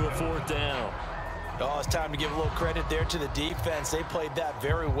us to a 4th down. Oh, it's time to give a little credit there to the defense. They played that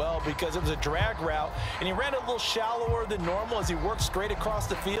very well because it was a drag route, and he ran a little shallower than normal as he worked straight across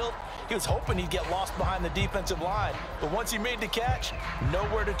the field. He was hoping he'd get lost behind the defensive line, but once he made the catch,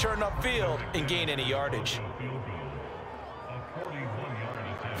 nowhere to turn upfield and gain any yardage.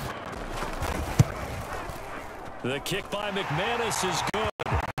 The kick by McManus is good,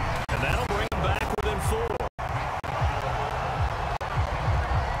 and that'll bring him back within 4.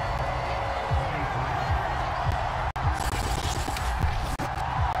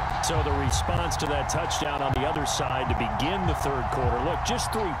 So the response to that touchdown on the other side to begin the 3rd quarter. Look,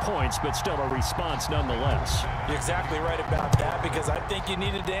 just 3 points, but still a response nonetheless. You're exactly right about that, because I think you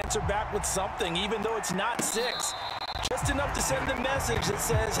needed to answer back with something, even though it's not 6. Just enough to send a message that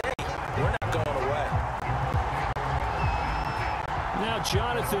says, hey, we're not going away. Now Now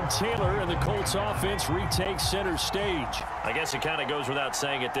Jonathan Taylor and the Colts offense retakes center stage. I guess it kind of goes without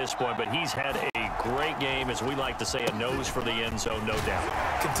saying at this point, but he's had a great game, as we like to say, a nose for the end zone, no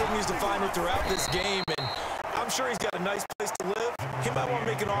doubt. Continues to find it throughout this game, and I'm sure he's got a nice place to live. He might want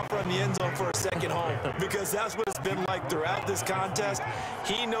to make an offer on the end zone for a second home, because that's what it's been like throughout this contest.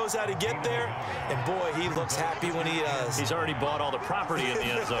 He knows how to get there, and boy, he looks happy when he does. He's already bought all the property in the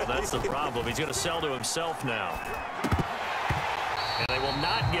end zone. That's the problem. He's going to sell to himself now. And they will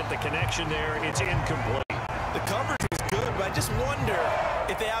not get the connection there. It's incomplete. The coverage was good, but I just wonder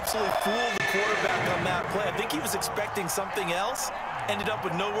if they absolutely fooled the quarterback on that play. I think he was expecting something else, ended up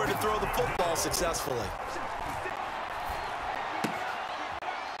with nowhere to throw the football successfully.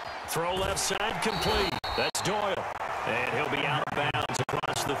 Throw left side complete. That's Doyle. And he'll be out of bounds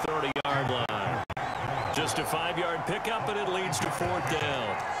across the 30-yard line. Just a 5-yard pickup, and it leads to 4th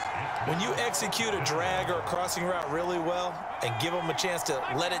down. When you execute a drag or a crossing route really well and give them a chance to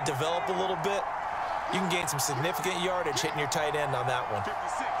let it develop a little bit, you can gain some significant yardage hitting your tight end on that one.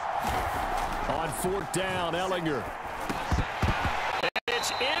 On 4th down, Ellinger. And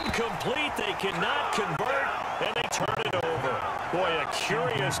it's incomplete. They cannot convert, and they turn it over. Boy, a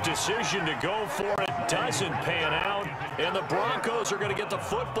curious decision to go for it. Doesn't pan out, and the Broncos are going to get the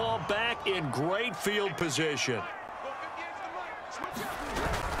football back in great field position.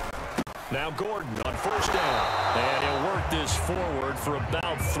 Now Gordon on 1st down. And he'll work this forward for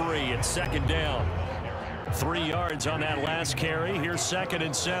about 3 at 2nd down. 3 yards on that last carry. Here's 2nd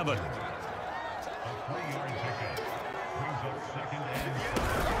and 7.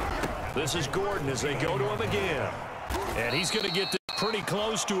 This is Gordon as they go to him again. And he's going to get this pretty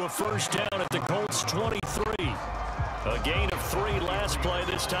close to a 1st down at the Colts 23. A gain of 3 last play.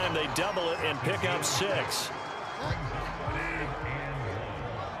 This time they double it and pick up 6.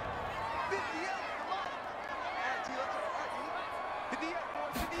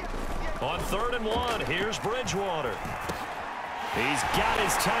 On 3rd and 1, here's Bridgewater. He's got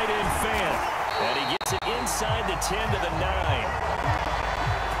his tight end fan, and he gets it inside the 10 to the 9.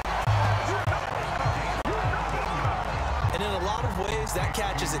 And in a lot of ways, that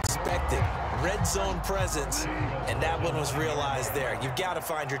catch is expected. Red zone presence, and that one was realized there. You've got to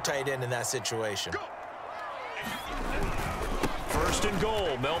find your tight end in that situation. 1st and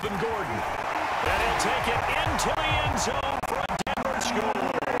goal, Melvin Gordon. And he'll take it into the end zone for a Denver score.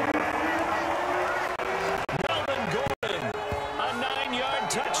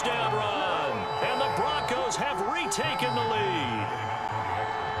 Touchdown run, and the Broncos have retaken the lead.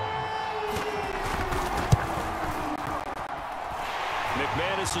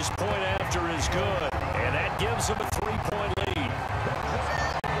 McManus's point after is good, and that gives them a 3-point lead.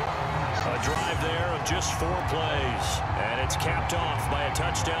 A drive there of just 4 plays, and it's capped off by a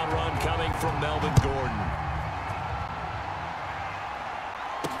touchdown run coming from Melvin Gordon.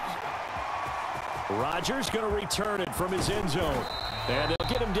 Rodgers going to return it from his end zone. And they'll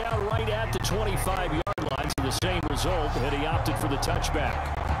get him down right at the 25-yard line. So the same result, and he opted for the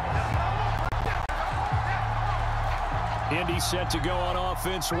touchback. Indy set to go on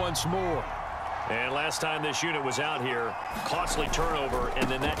offense once more. And last time this unit was out here, costly turnover, and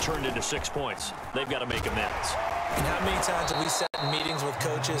then that turned into 6 points. They've got to make amends. And how many times have we sat in meetings with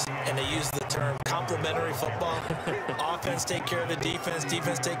coaches and they use the term complementary football? Offense take care of the defense,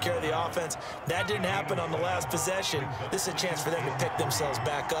 defense take care of the offense. That didn't happen on the last possession. This is a chance for them to pick themselves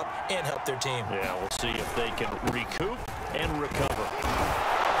back up and help their team. Yeah, we'll see if they can recoup and recover.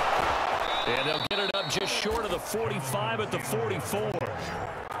 And they'll get it up just short of the 45 at the 44.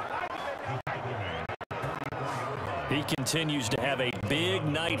 He continues to have a big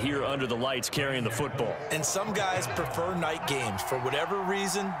night here under the lights carrying the football. And some guys prefer night games. For whatever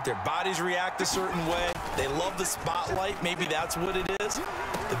reason, their bodies react a certain way. They love the spotlight. Maybe that's what it is.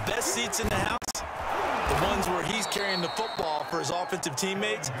 The best seats in the house, the ones where he's carrying the football for his offensive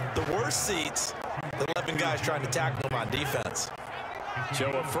teammates. The worst seats, the 11 guys trying to tackle him on defense. So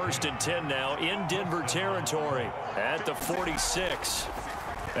a 1st and 10 now in Denver territory at the 46.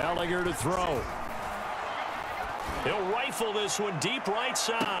 Ellinger to throw. He'll rifle this one deep right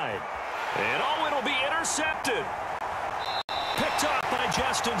side. And oh, it'll be intercepted. Picked up by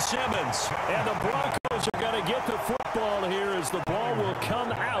Justin Simmons. And the Broncos are going to get the football here as the ball will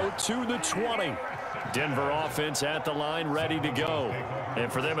come out to the 20. Denver offense at the line, ready to go.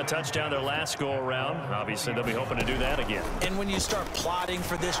 And for them, a touchdown their last go-around. Obviously, they'll be hoping to do that again. And when you start plotting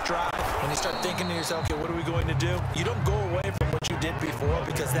for this drive, when you start thinking to yourself, okay, what are we going to do? You don't go away from what you did before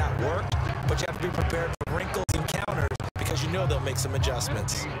because that worked, but you have to be prepared for wrinkles and counters because you know they'll make some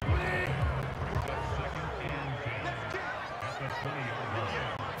adjustments.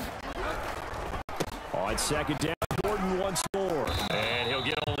 On 2nd down, Gordon once more. And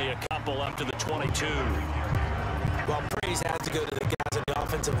to the 22. Well, praise has to go to the guys on the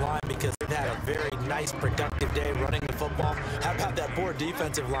offensive line because they've had a very nice, productive day running the football. How about that poor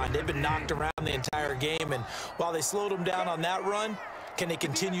defensive line? They've been knocked around the entire game, and while they slowed them down on that run, can they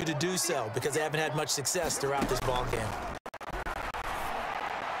continue to do so? Because they haven't had much success throughout this ball game.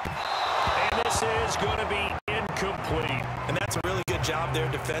 And this is going to be incomplete. And that's a really good job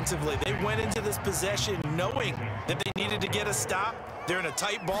there defensively. They went into this possession knowing that they needed to get a stop. They're in a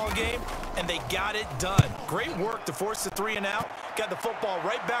tight ball game, and they got it done. Great work to force the 3 and out. Got the football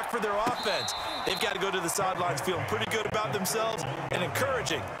right back for their offense. They've got to go to the sidelines feeling pretty good about themselves and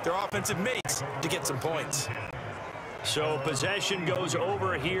encouraging their offensive mates to get some points. So possession goes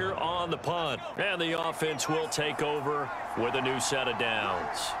over here on the punt, and the offense will take over with a new set of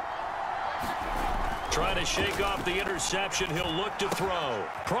downs. Trying to shake off the interception, he'll look to throw.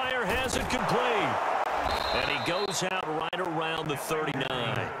 Pryor has it complete. And he goes out right around the 39.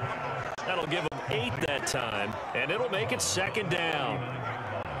 That'll give him 8 that time, and it'll make it 2nd down.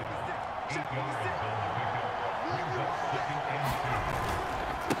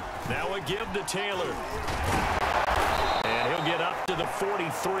 Now a give to Taylor. And he'll get up to the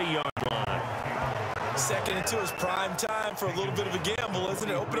 43-yard line. 2nd and 2 is prime time for a little bit of a gamble, isn't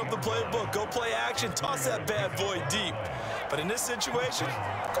it? Open up the playbook, go play action, toss that bad boy deep. But in this situation,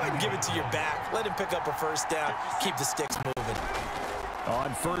 go ahead and give it to your back. Let him pick up a 1st down. Keep the sticks moving. On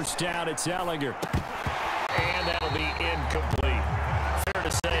 1st down, it's Ellinger. And that'll be incomplete. Fair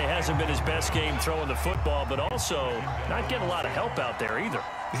to say, hasn't been his best game throwing the football, but also not getting a lot of help out there either.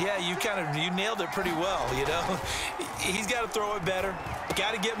 Yeah, you nailed it pretty well, you know. He's got to throw it better.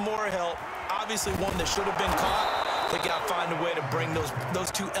 Got to get more help. Obviously one that should have been caught. They got to find a way to bring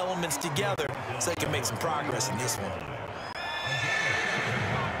those 2 elements together so they can make some progress in this one.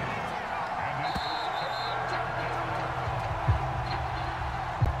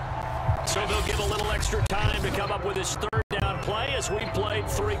 So they'll give a little extra time to come up with his 3rd down play as we played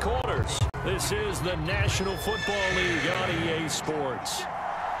 3 quarters. This is the National Football League on EA Sports.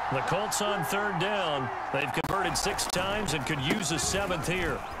 The Colts on 3rd down. They've converted 6 times and could use a 7th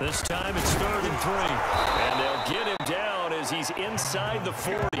here. This time it's 3rd and 3. And they'll get him down as he's inside the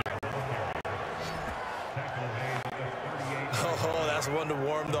 40. Oh, that's one to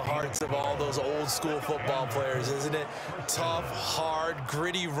warm the hearts of all those old school football players, isn't it? Tough, hard,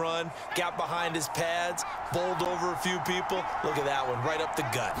 gritty run. Got behind his pads, bowled over a few people. Look at that one, right up the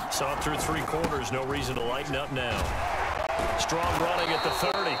gut. So through 3 quarters, no reason to lighten up now. Strong running at the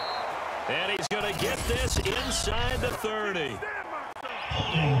 30. And he's going to get this inside the 30.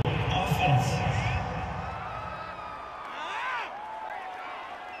 Holding offense.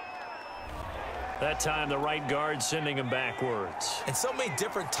 That time the right guard sending him backwards. And so many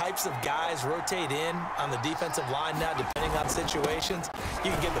different types of guys rotate in on the defensive line now, depending on situations.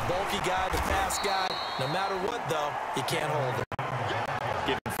 You can get the bulky guy, the fast guy. No matter what, though, you can't hold him.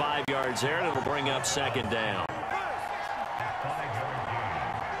 Give him 5 yards there, and it'll bring up 2nd down.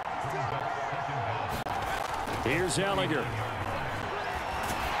 Here's Ellinger.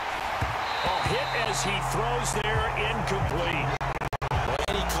 Oh, hit as he throws there, incomplete. Well,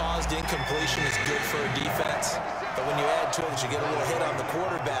 any caused incompletion is good for a defense. But when you add to it that you get a little hit on the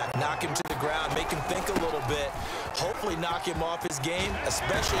quarterback, knock him to the ground, make him think a little bit, hopefully knock him off his game,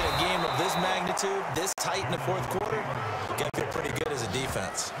 especially in a game of this magnitude, this tight in the 4th quarter, you got to feel pretty good as a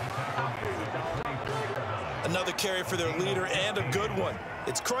defense. Another carry for their leader and a good one.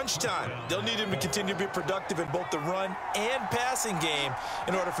 It's crunch time. They'll need him to continue to be productive in both the run and passing game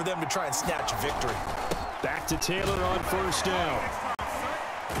in order for them to try and snatch a victory. Back to Taylor on 1st down.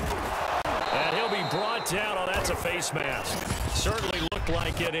 And he'll be brought down. Oh, that's a face mask. Certainly looked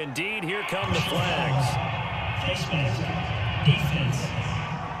like it. Indeed, here come the flags. Face mask. Defense.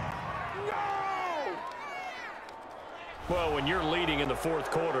 Well, when you're leading in the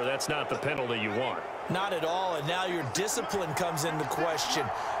 4th quarter, that's not the penalty you want. Not at all, and now your discipline comes into question.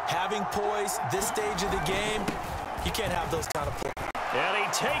 Having poise this stage of the game, you can't have those kind of plays. And he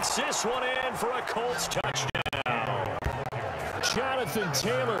takes this one in for a Colts touchdown. Jonathan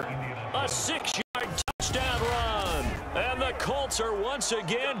Taylor, a 6-yard touchdown run. And the Colts are once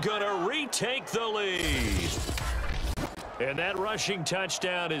again going to retake the lead. And that rushing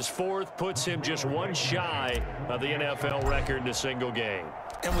touchdown, his 4th, puts him just 1 shy of the NFL record in a single game.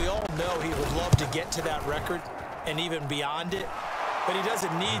 And we all know he would love to get to that record and even beyond it, but he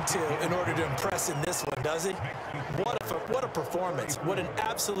doesn't need to in order to impress in this one, does he? What a performance. What an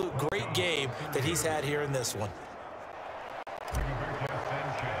absolute great game that he's had here in this one.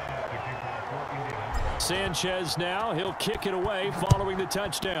 Sanchez now, he'll kick it away following the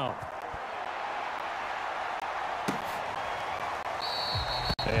touchdown.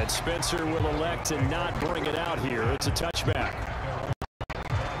 And Spencer will elect to not bring it out here. It's a touchback.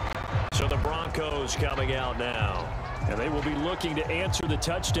 So the Broncos coming out now. And they will be looking to answer the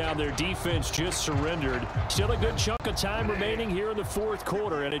touchdown their defense just surrendered. Still a good chunk of time remaining here in the fourth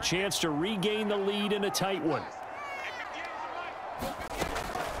quarter and a chance to regain the lead in a tight one.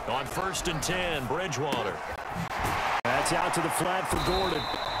 On 1st and 10, Bridgewater. That's out to the flat for Gordon.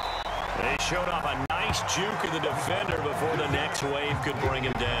 They showed off a nice juke of the defender before the next wave could bring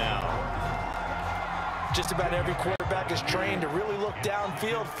him down. Just about every quarterback is trained to really look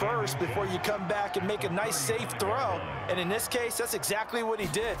downfield first before you come back and make a nice, safe throw. And in this case, that's exactly what he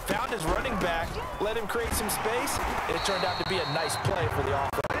did. Found his running back, let him create some space, and it turned out to be a nice play for the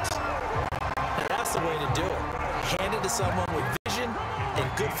offense. And that's the way to do it. Hand it to someone with vision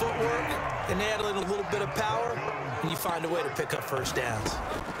and good footwork, and add in a little bit of power, and you find a way to pick up first downs.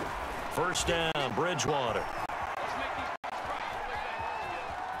 First down, Bridgewater.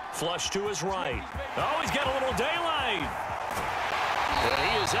 Flush to his right. Oh, he's got a little daylight. But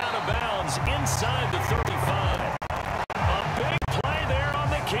he is out of bounds inside the 35. A big play there on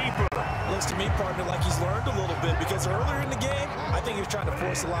the keeper. Looks to me, partner, like he's learned a little bit because earlier in the game, I think he was trying to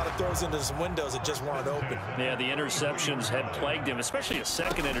force a lot of throws into some windows that just weren't open. Yeah, the interceptions had plagued him, especially a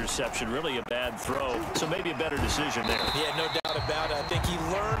second interception, really a bad throw. So maybe a better decision there. Yeah, no doubt about it. I think he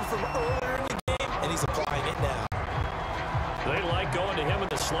learned from earlier in the game, and he's applying it now. They like going to him in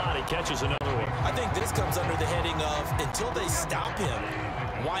the slot. He catches another one. I think this comes under the heading of until they stop him,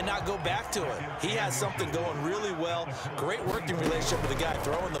 why not go back to it? He has something going really well. Great working relationship with the guy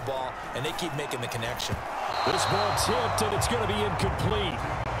throwing the ball, and they keep making the connection. This ball tipped, and it's going to be incomplete.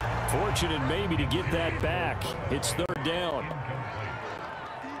 Fortunate maybe to get that back. It's third down.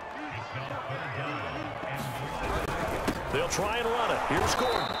 They'll try and run it. Here's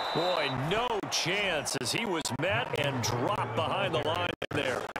Gordon. Boy, no chance as he was met and dropped behind the line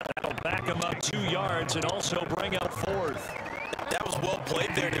there. That'll back him up 2 yards and also bring up fourth. That was well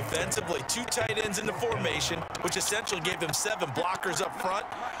played there defensively. 2 tight ends in the formation, which essentially gave them 7 blockers up front.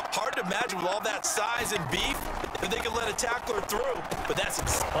 Hard to imagine with all that size and beef that they could let a tackler through, but that's...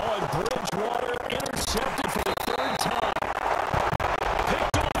 Oh, and Bridgewater intercepted for the 3rd time.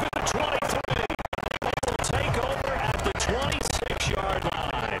 Picked off at the 23. They will take over at the 26-yard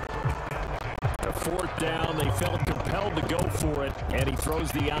line. The 4th down, they felt compelled to go for it, and he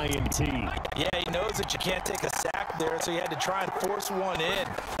throws the INT. Yeah, he knows that you can't take a sack there, so he had to try and force one in.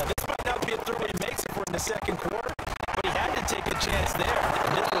 Now, this might not be a throw he makes it for in the second quarter, but he had to take a chance there,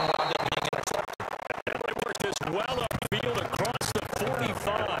 and this one wound up being intercepted. And they work this well upfield across the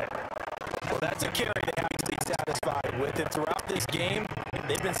 45. Well, that's a carry they have to be satisfied with, and throughout this game,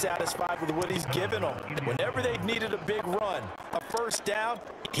 they've been satisfied with what he's given them. Whenever they've needed a big run, a first down,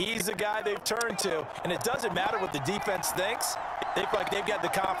 he's the guy they've turned to, and it doesn't matter what the defense thinks. They feel like they've got the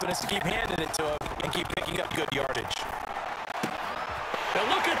confidence to keep handing it to him and keep picking up good yardage. Now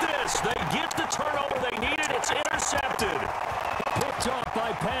look at this. They get the turnover they needed. It's intercepted. Picked off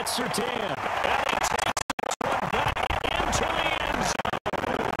by Pat Surtain. And he takes this one back into the end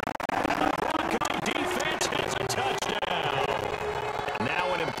zone. The Bronco defense has a touchdown.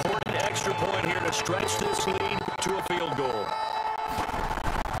 Now an important extra point here to stretch this lead to a field goal.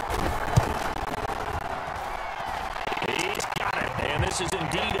 He's got it. And this is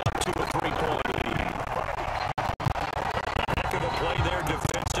indeed up to a 3-point lead. Heck of a play there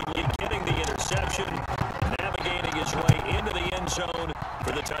defensively, getting the interception, navigating his way into the end zone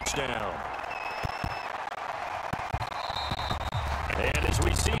for the touchdown. And as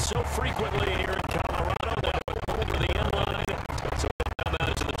we see so frequently here in Colorado, that will pull to the end line, so we'll come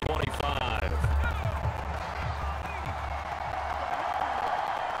out to the 25.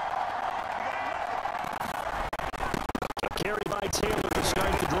 Carry by Taylor to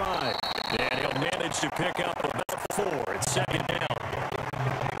start the drive. And he'll manage to pick up about 4. It's 2nd down.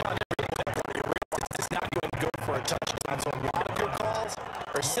 It's not going to go for a touchdown, so a lot of your calls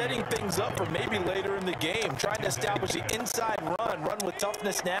are setting things up for maybe later in the game, trying to establish the inside run with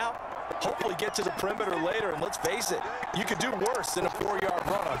toughness now, hopefully get to the perimeter later, and let's face it, you could do worse than a 4-yard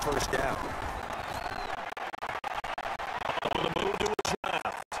run on first down. With a move to his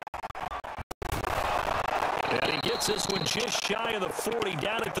left. And he gets this one just shy of the 40,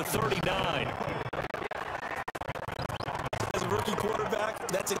 down at the 39. As a rookie quarterback,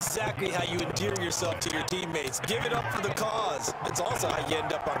 that's exactly how you endear yourself to your teammates. Give it up for the cause. It's also how you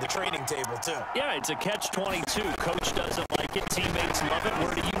end up on the training table, too. Yeah, it's a catch-22. Coach doesn't like it. Teammates love it.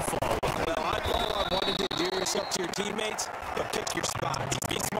 Where do you fall? Well, I wanted to endear yourself to your teammates, but pick your spots.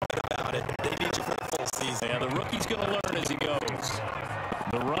 Be smart about it. They need you for the full season. Yeah, the rookie's going to learn as he goes.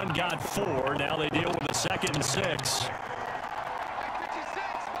 The run got 4. Now they deal with a 2nd and 6.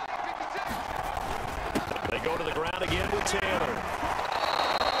 go to the ground again with Taylor.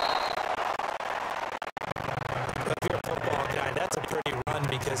 If you're a football guy, that's a pretty run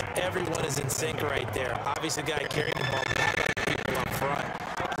because everyone is in sync right there. Obviously, the guy carrying the ball, but how about the people up front?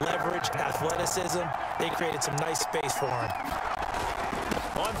 Leverage, athleticism, they created some nice space for him.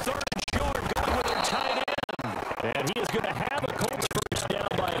 On third and short, going with their tight end. And he is going to have a Colts first down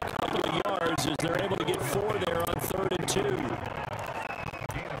by a couple of yards as they're able to get 4 there on 3rd and 2.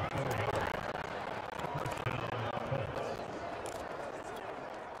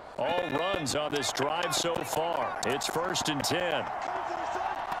 All runs on this drive so far. It's 1st and 10.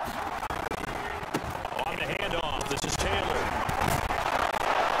 On the handoff, this is Taylor.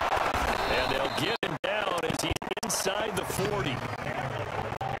 And they'll get him down as he's inside the 40.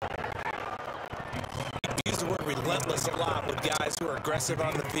 Use the word relentless a lot with guys who are aggressive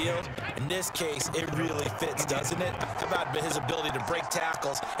on the field. In this case, it really fits, doesn't it? How about his ability to break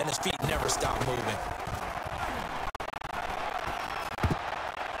tackles and his feet never stop moving?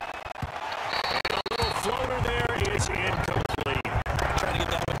 Floater there is incomplete. Trying to get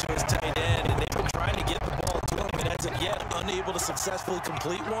that one to his tight end, and they've been trying to get the ball to him, and as of yet, unable to successfully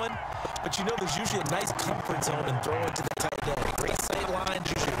complete one. But you know there's usually a nice comfort zone in throwing to the tight end. Great sight lines,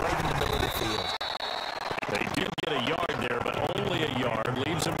 usually right in the middle of the field. They do get a yard there, but only a yard.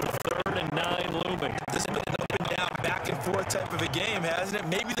 Leaves them with 3rd and 9 looming. This has been an up and down, back and forth type of a game, hasn't it?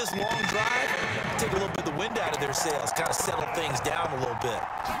 Maybe this long drive take a little bit of the wind out of their sails, kind of settle things down a little bit.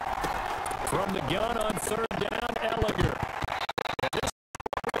 From the gun on 3rd down, Ellinger. And this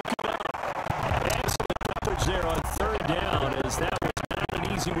excellent coverage there on 3rd down, as that was not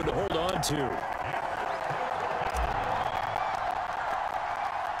an easy one to hold on to.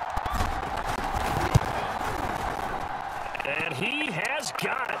 And he has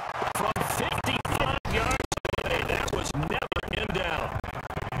got it from 55 yards away. That was never in down.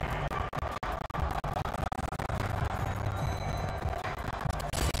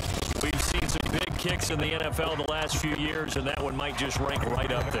 We've seen some big kicks in the NFL the last few years, and that one might just rank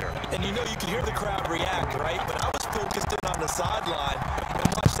right up there. And you know, you can hear the crowd react, right? But I was focused in on the sideline and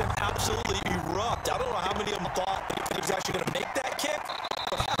watched them absolutely erupt. I don't know how many of them thought he was actually going to make that kick,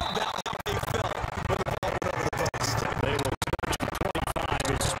 but how about how they felt when the ball went over the post? They will start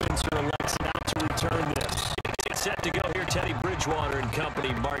 25 as Spencer elects not to return this. Getting set to go here, Teddy Bridgewater and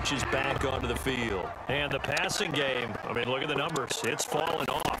company marches back onto the field. And the passing game, I mean, look at the numbers. It's fallen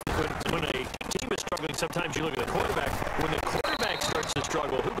off. When a team is struggling, sometimes you look at the quarterback. When the quarterback starts to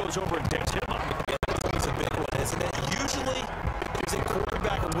struggle, who goes over and picks him up? Yeah, that's always a big one, isn't it? Usually, there's a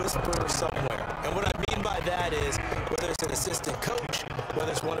quarterback whisperer somewhere. And what I mean by that is, whether it's an assistant coach,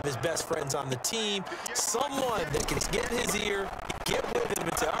 whether it's one of his best friends on the team, someone that can get in his ear, get with him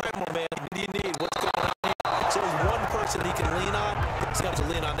and say, all right, my man, what do you need? What's going on here? So there's one person he can lean on. He's going to have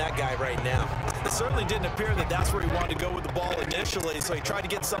to lean on that guy right now. It certainly didn't appear that that's where he wanted to go with the ball initially, so he tried to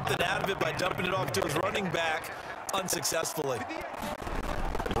get something out of it by dumping it off to his running back unsuccessfully.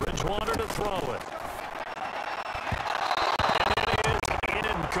 Bridgewater to throw it. And it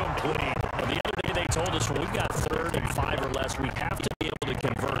is incomplete. And the other day they told us when we've got 3rd and 5 or less, we have to be able to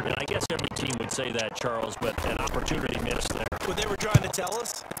convert. And I guess every team would say that, Charles, but an opportunity missed there. What they were trying to tell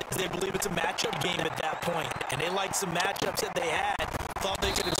us is they believe it's a matchup game at that point, and they liked some matchups that they had, thought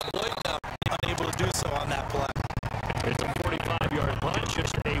they could exploit them, unable to do so on that play. It's a 45-yard punt,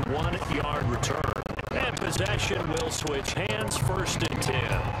 just a 1-yard return. And possession will switch hands, 1st and 10.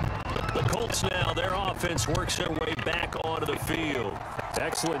 The Colts now, their offense works their way back onto the field.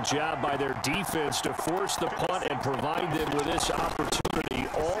 Excellent job by their defense to force the punt and provide them with this opportunity,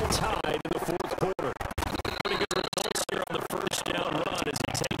 all tied in the 4th quarter. Pretty good results here on the 1st down run as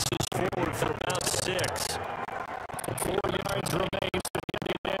he takes us forward for about 6. 4 yards remains to get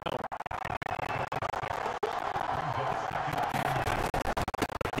him down.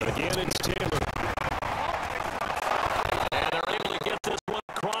 Again, it's Taylor. And they're able to get this one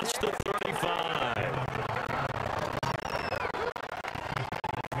across the 35.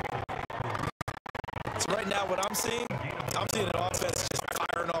 So right now what I'm seeing an offense just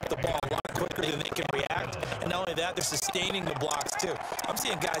firing off the ball a lot quicker than they can react. And not only that, they're sustaining the blocks too. I'm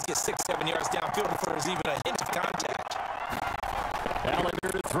seeing guys get 6-7 yards downfield before there's even a hint of contact.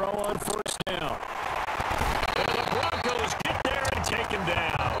 Gallagher to throw on 1st down. And the Broncos get there and take him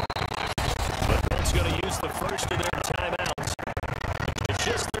down. But Colts going to use the first of their timeouts. It's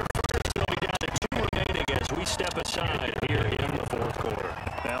just their first. They'll be down to 2 remaining as we step aside here in the 4th quarter.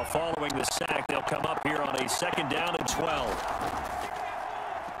 Now following the sack, they'll come up here on a 2nd down and 12.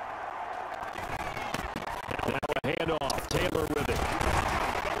 And now a handoff. Taylor with it.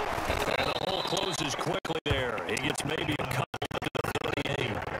 And the hole closes quickly there. He gets maybe a couple to the 38.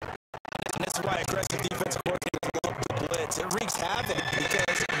 And this is why aggressive defensive coordinators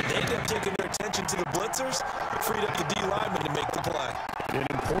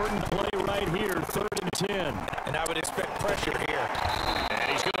expect pressure here.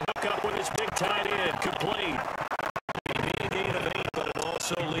 And he's going to hook up with his big tight end. Complete. Maybe a gain of 8, but it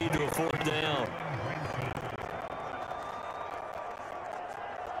also lead to a 4th down.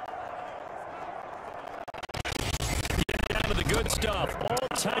 Get down to the good stuff. All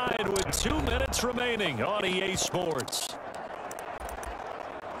tied with 2 minutes remaining on EA Sports.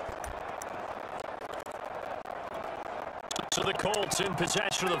 So the Colts in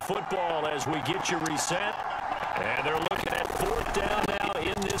possession of the football as we get you reset. And they're looking at 4th down now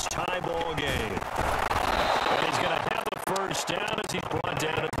in this tie ball game. And he's going to have a 1st down as he's brought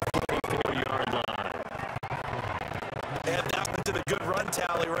down at the 44-yard line. And that went to the good run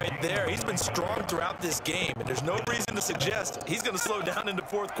tally right there. He's been strong throughout this game, and there's no reason to suggest he's going to slow down in the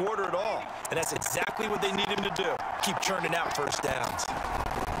 4th quarter at all. And that's exactly what they need him to do. Keep churning out 1st downs.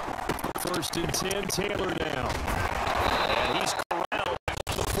 1st and 10, Taylor now. And he's corralled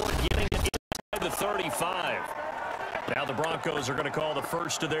before getting it inside the 35. Now the Broncos are going to call the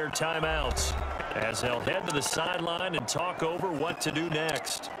first of their timeouts as they'll head to the sideline and talk over what to do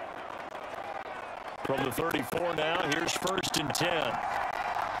next. From the 34 now, here's 1st and 10.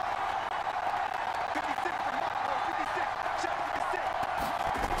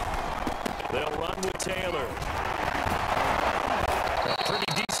 They'll run with Taylor. A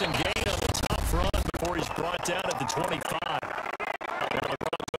pretty decent gain on the top run before he's brought down at the 25. Now the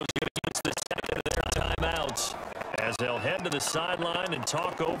Broncos going to use the second of their timeouts as they'll head to the sideline and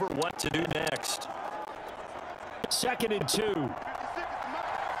talk over what to do next. 2nd and 2.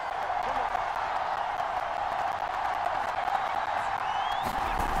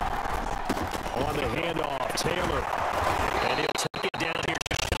 On the handoff, Taylor. And he'll take it down here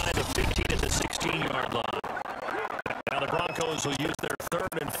just shy of the 15 at the 16-yard line. Now the Broncos will use their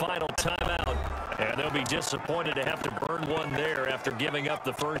 3rd and final timeout, and they'll be disappointed to have to burn one there after giving up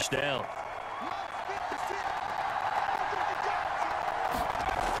the 1st down.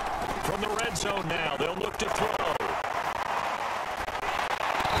 From the red zone now, they'll look to throw.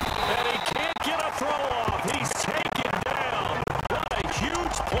 And he can't get a throw off. He's taken down. What a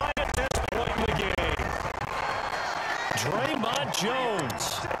huge play at this point in the game. Draymond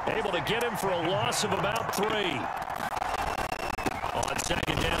Jones able to get him for a loss of about 3. On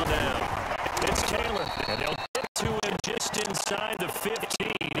 2nd down now, it's Taylor, and they'll get to him just inside the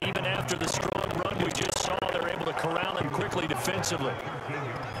 15. Even after the strong run we just saw, they're able to corral him quickly defensively.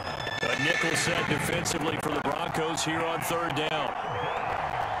 A nickel set defensively for the Broncos here on 3rd down.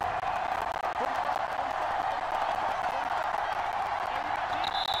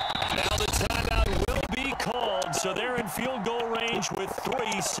 Now the timeout will be called, so they're in field goal range with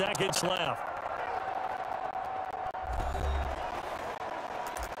 3 seconds left.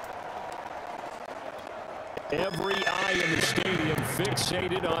 Every eye in the stadium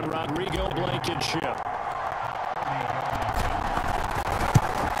fixated on Rodrigo Blankenship.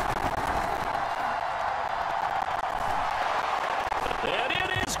 And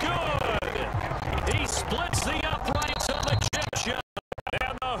it is good. He splits the uprights on the chip shot.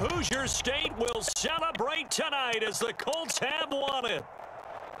 And the Hoosier State will celebrate tonight as the Colts have won it.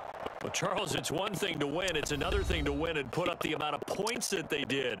 Well, Charles, it's one thing to win. It's another thing to win and put up the amount of points that they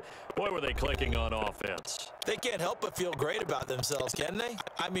did. Boy, were they clicking on offense. They can't help but feel great about themselves, can they?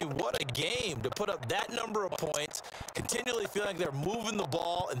 I mean, what a game to put up that number of points, continually feeling like they're moving the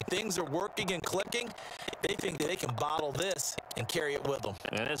ball and things are working and clicking. They think that they can bottle this and carry it with them.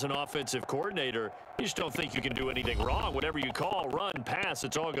 And as an offensive coordinator, you just don't think you can do anything wrong. Whatever you call, run, pass,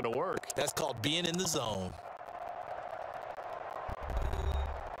 it's all going to work. That's called being in the zone.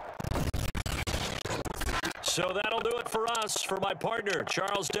 So that'll do it for us. For my partner,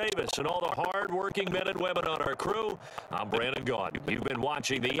 Charles Davis, and all the hard-working men and women on our crew, I'm Brandon Gaudin. You've been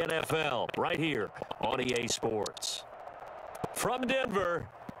watching the NFL right here on EA Sports. From Denver,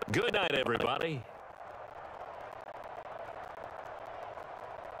 good night, everybody.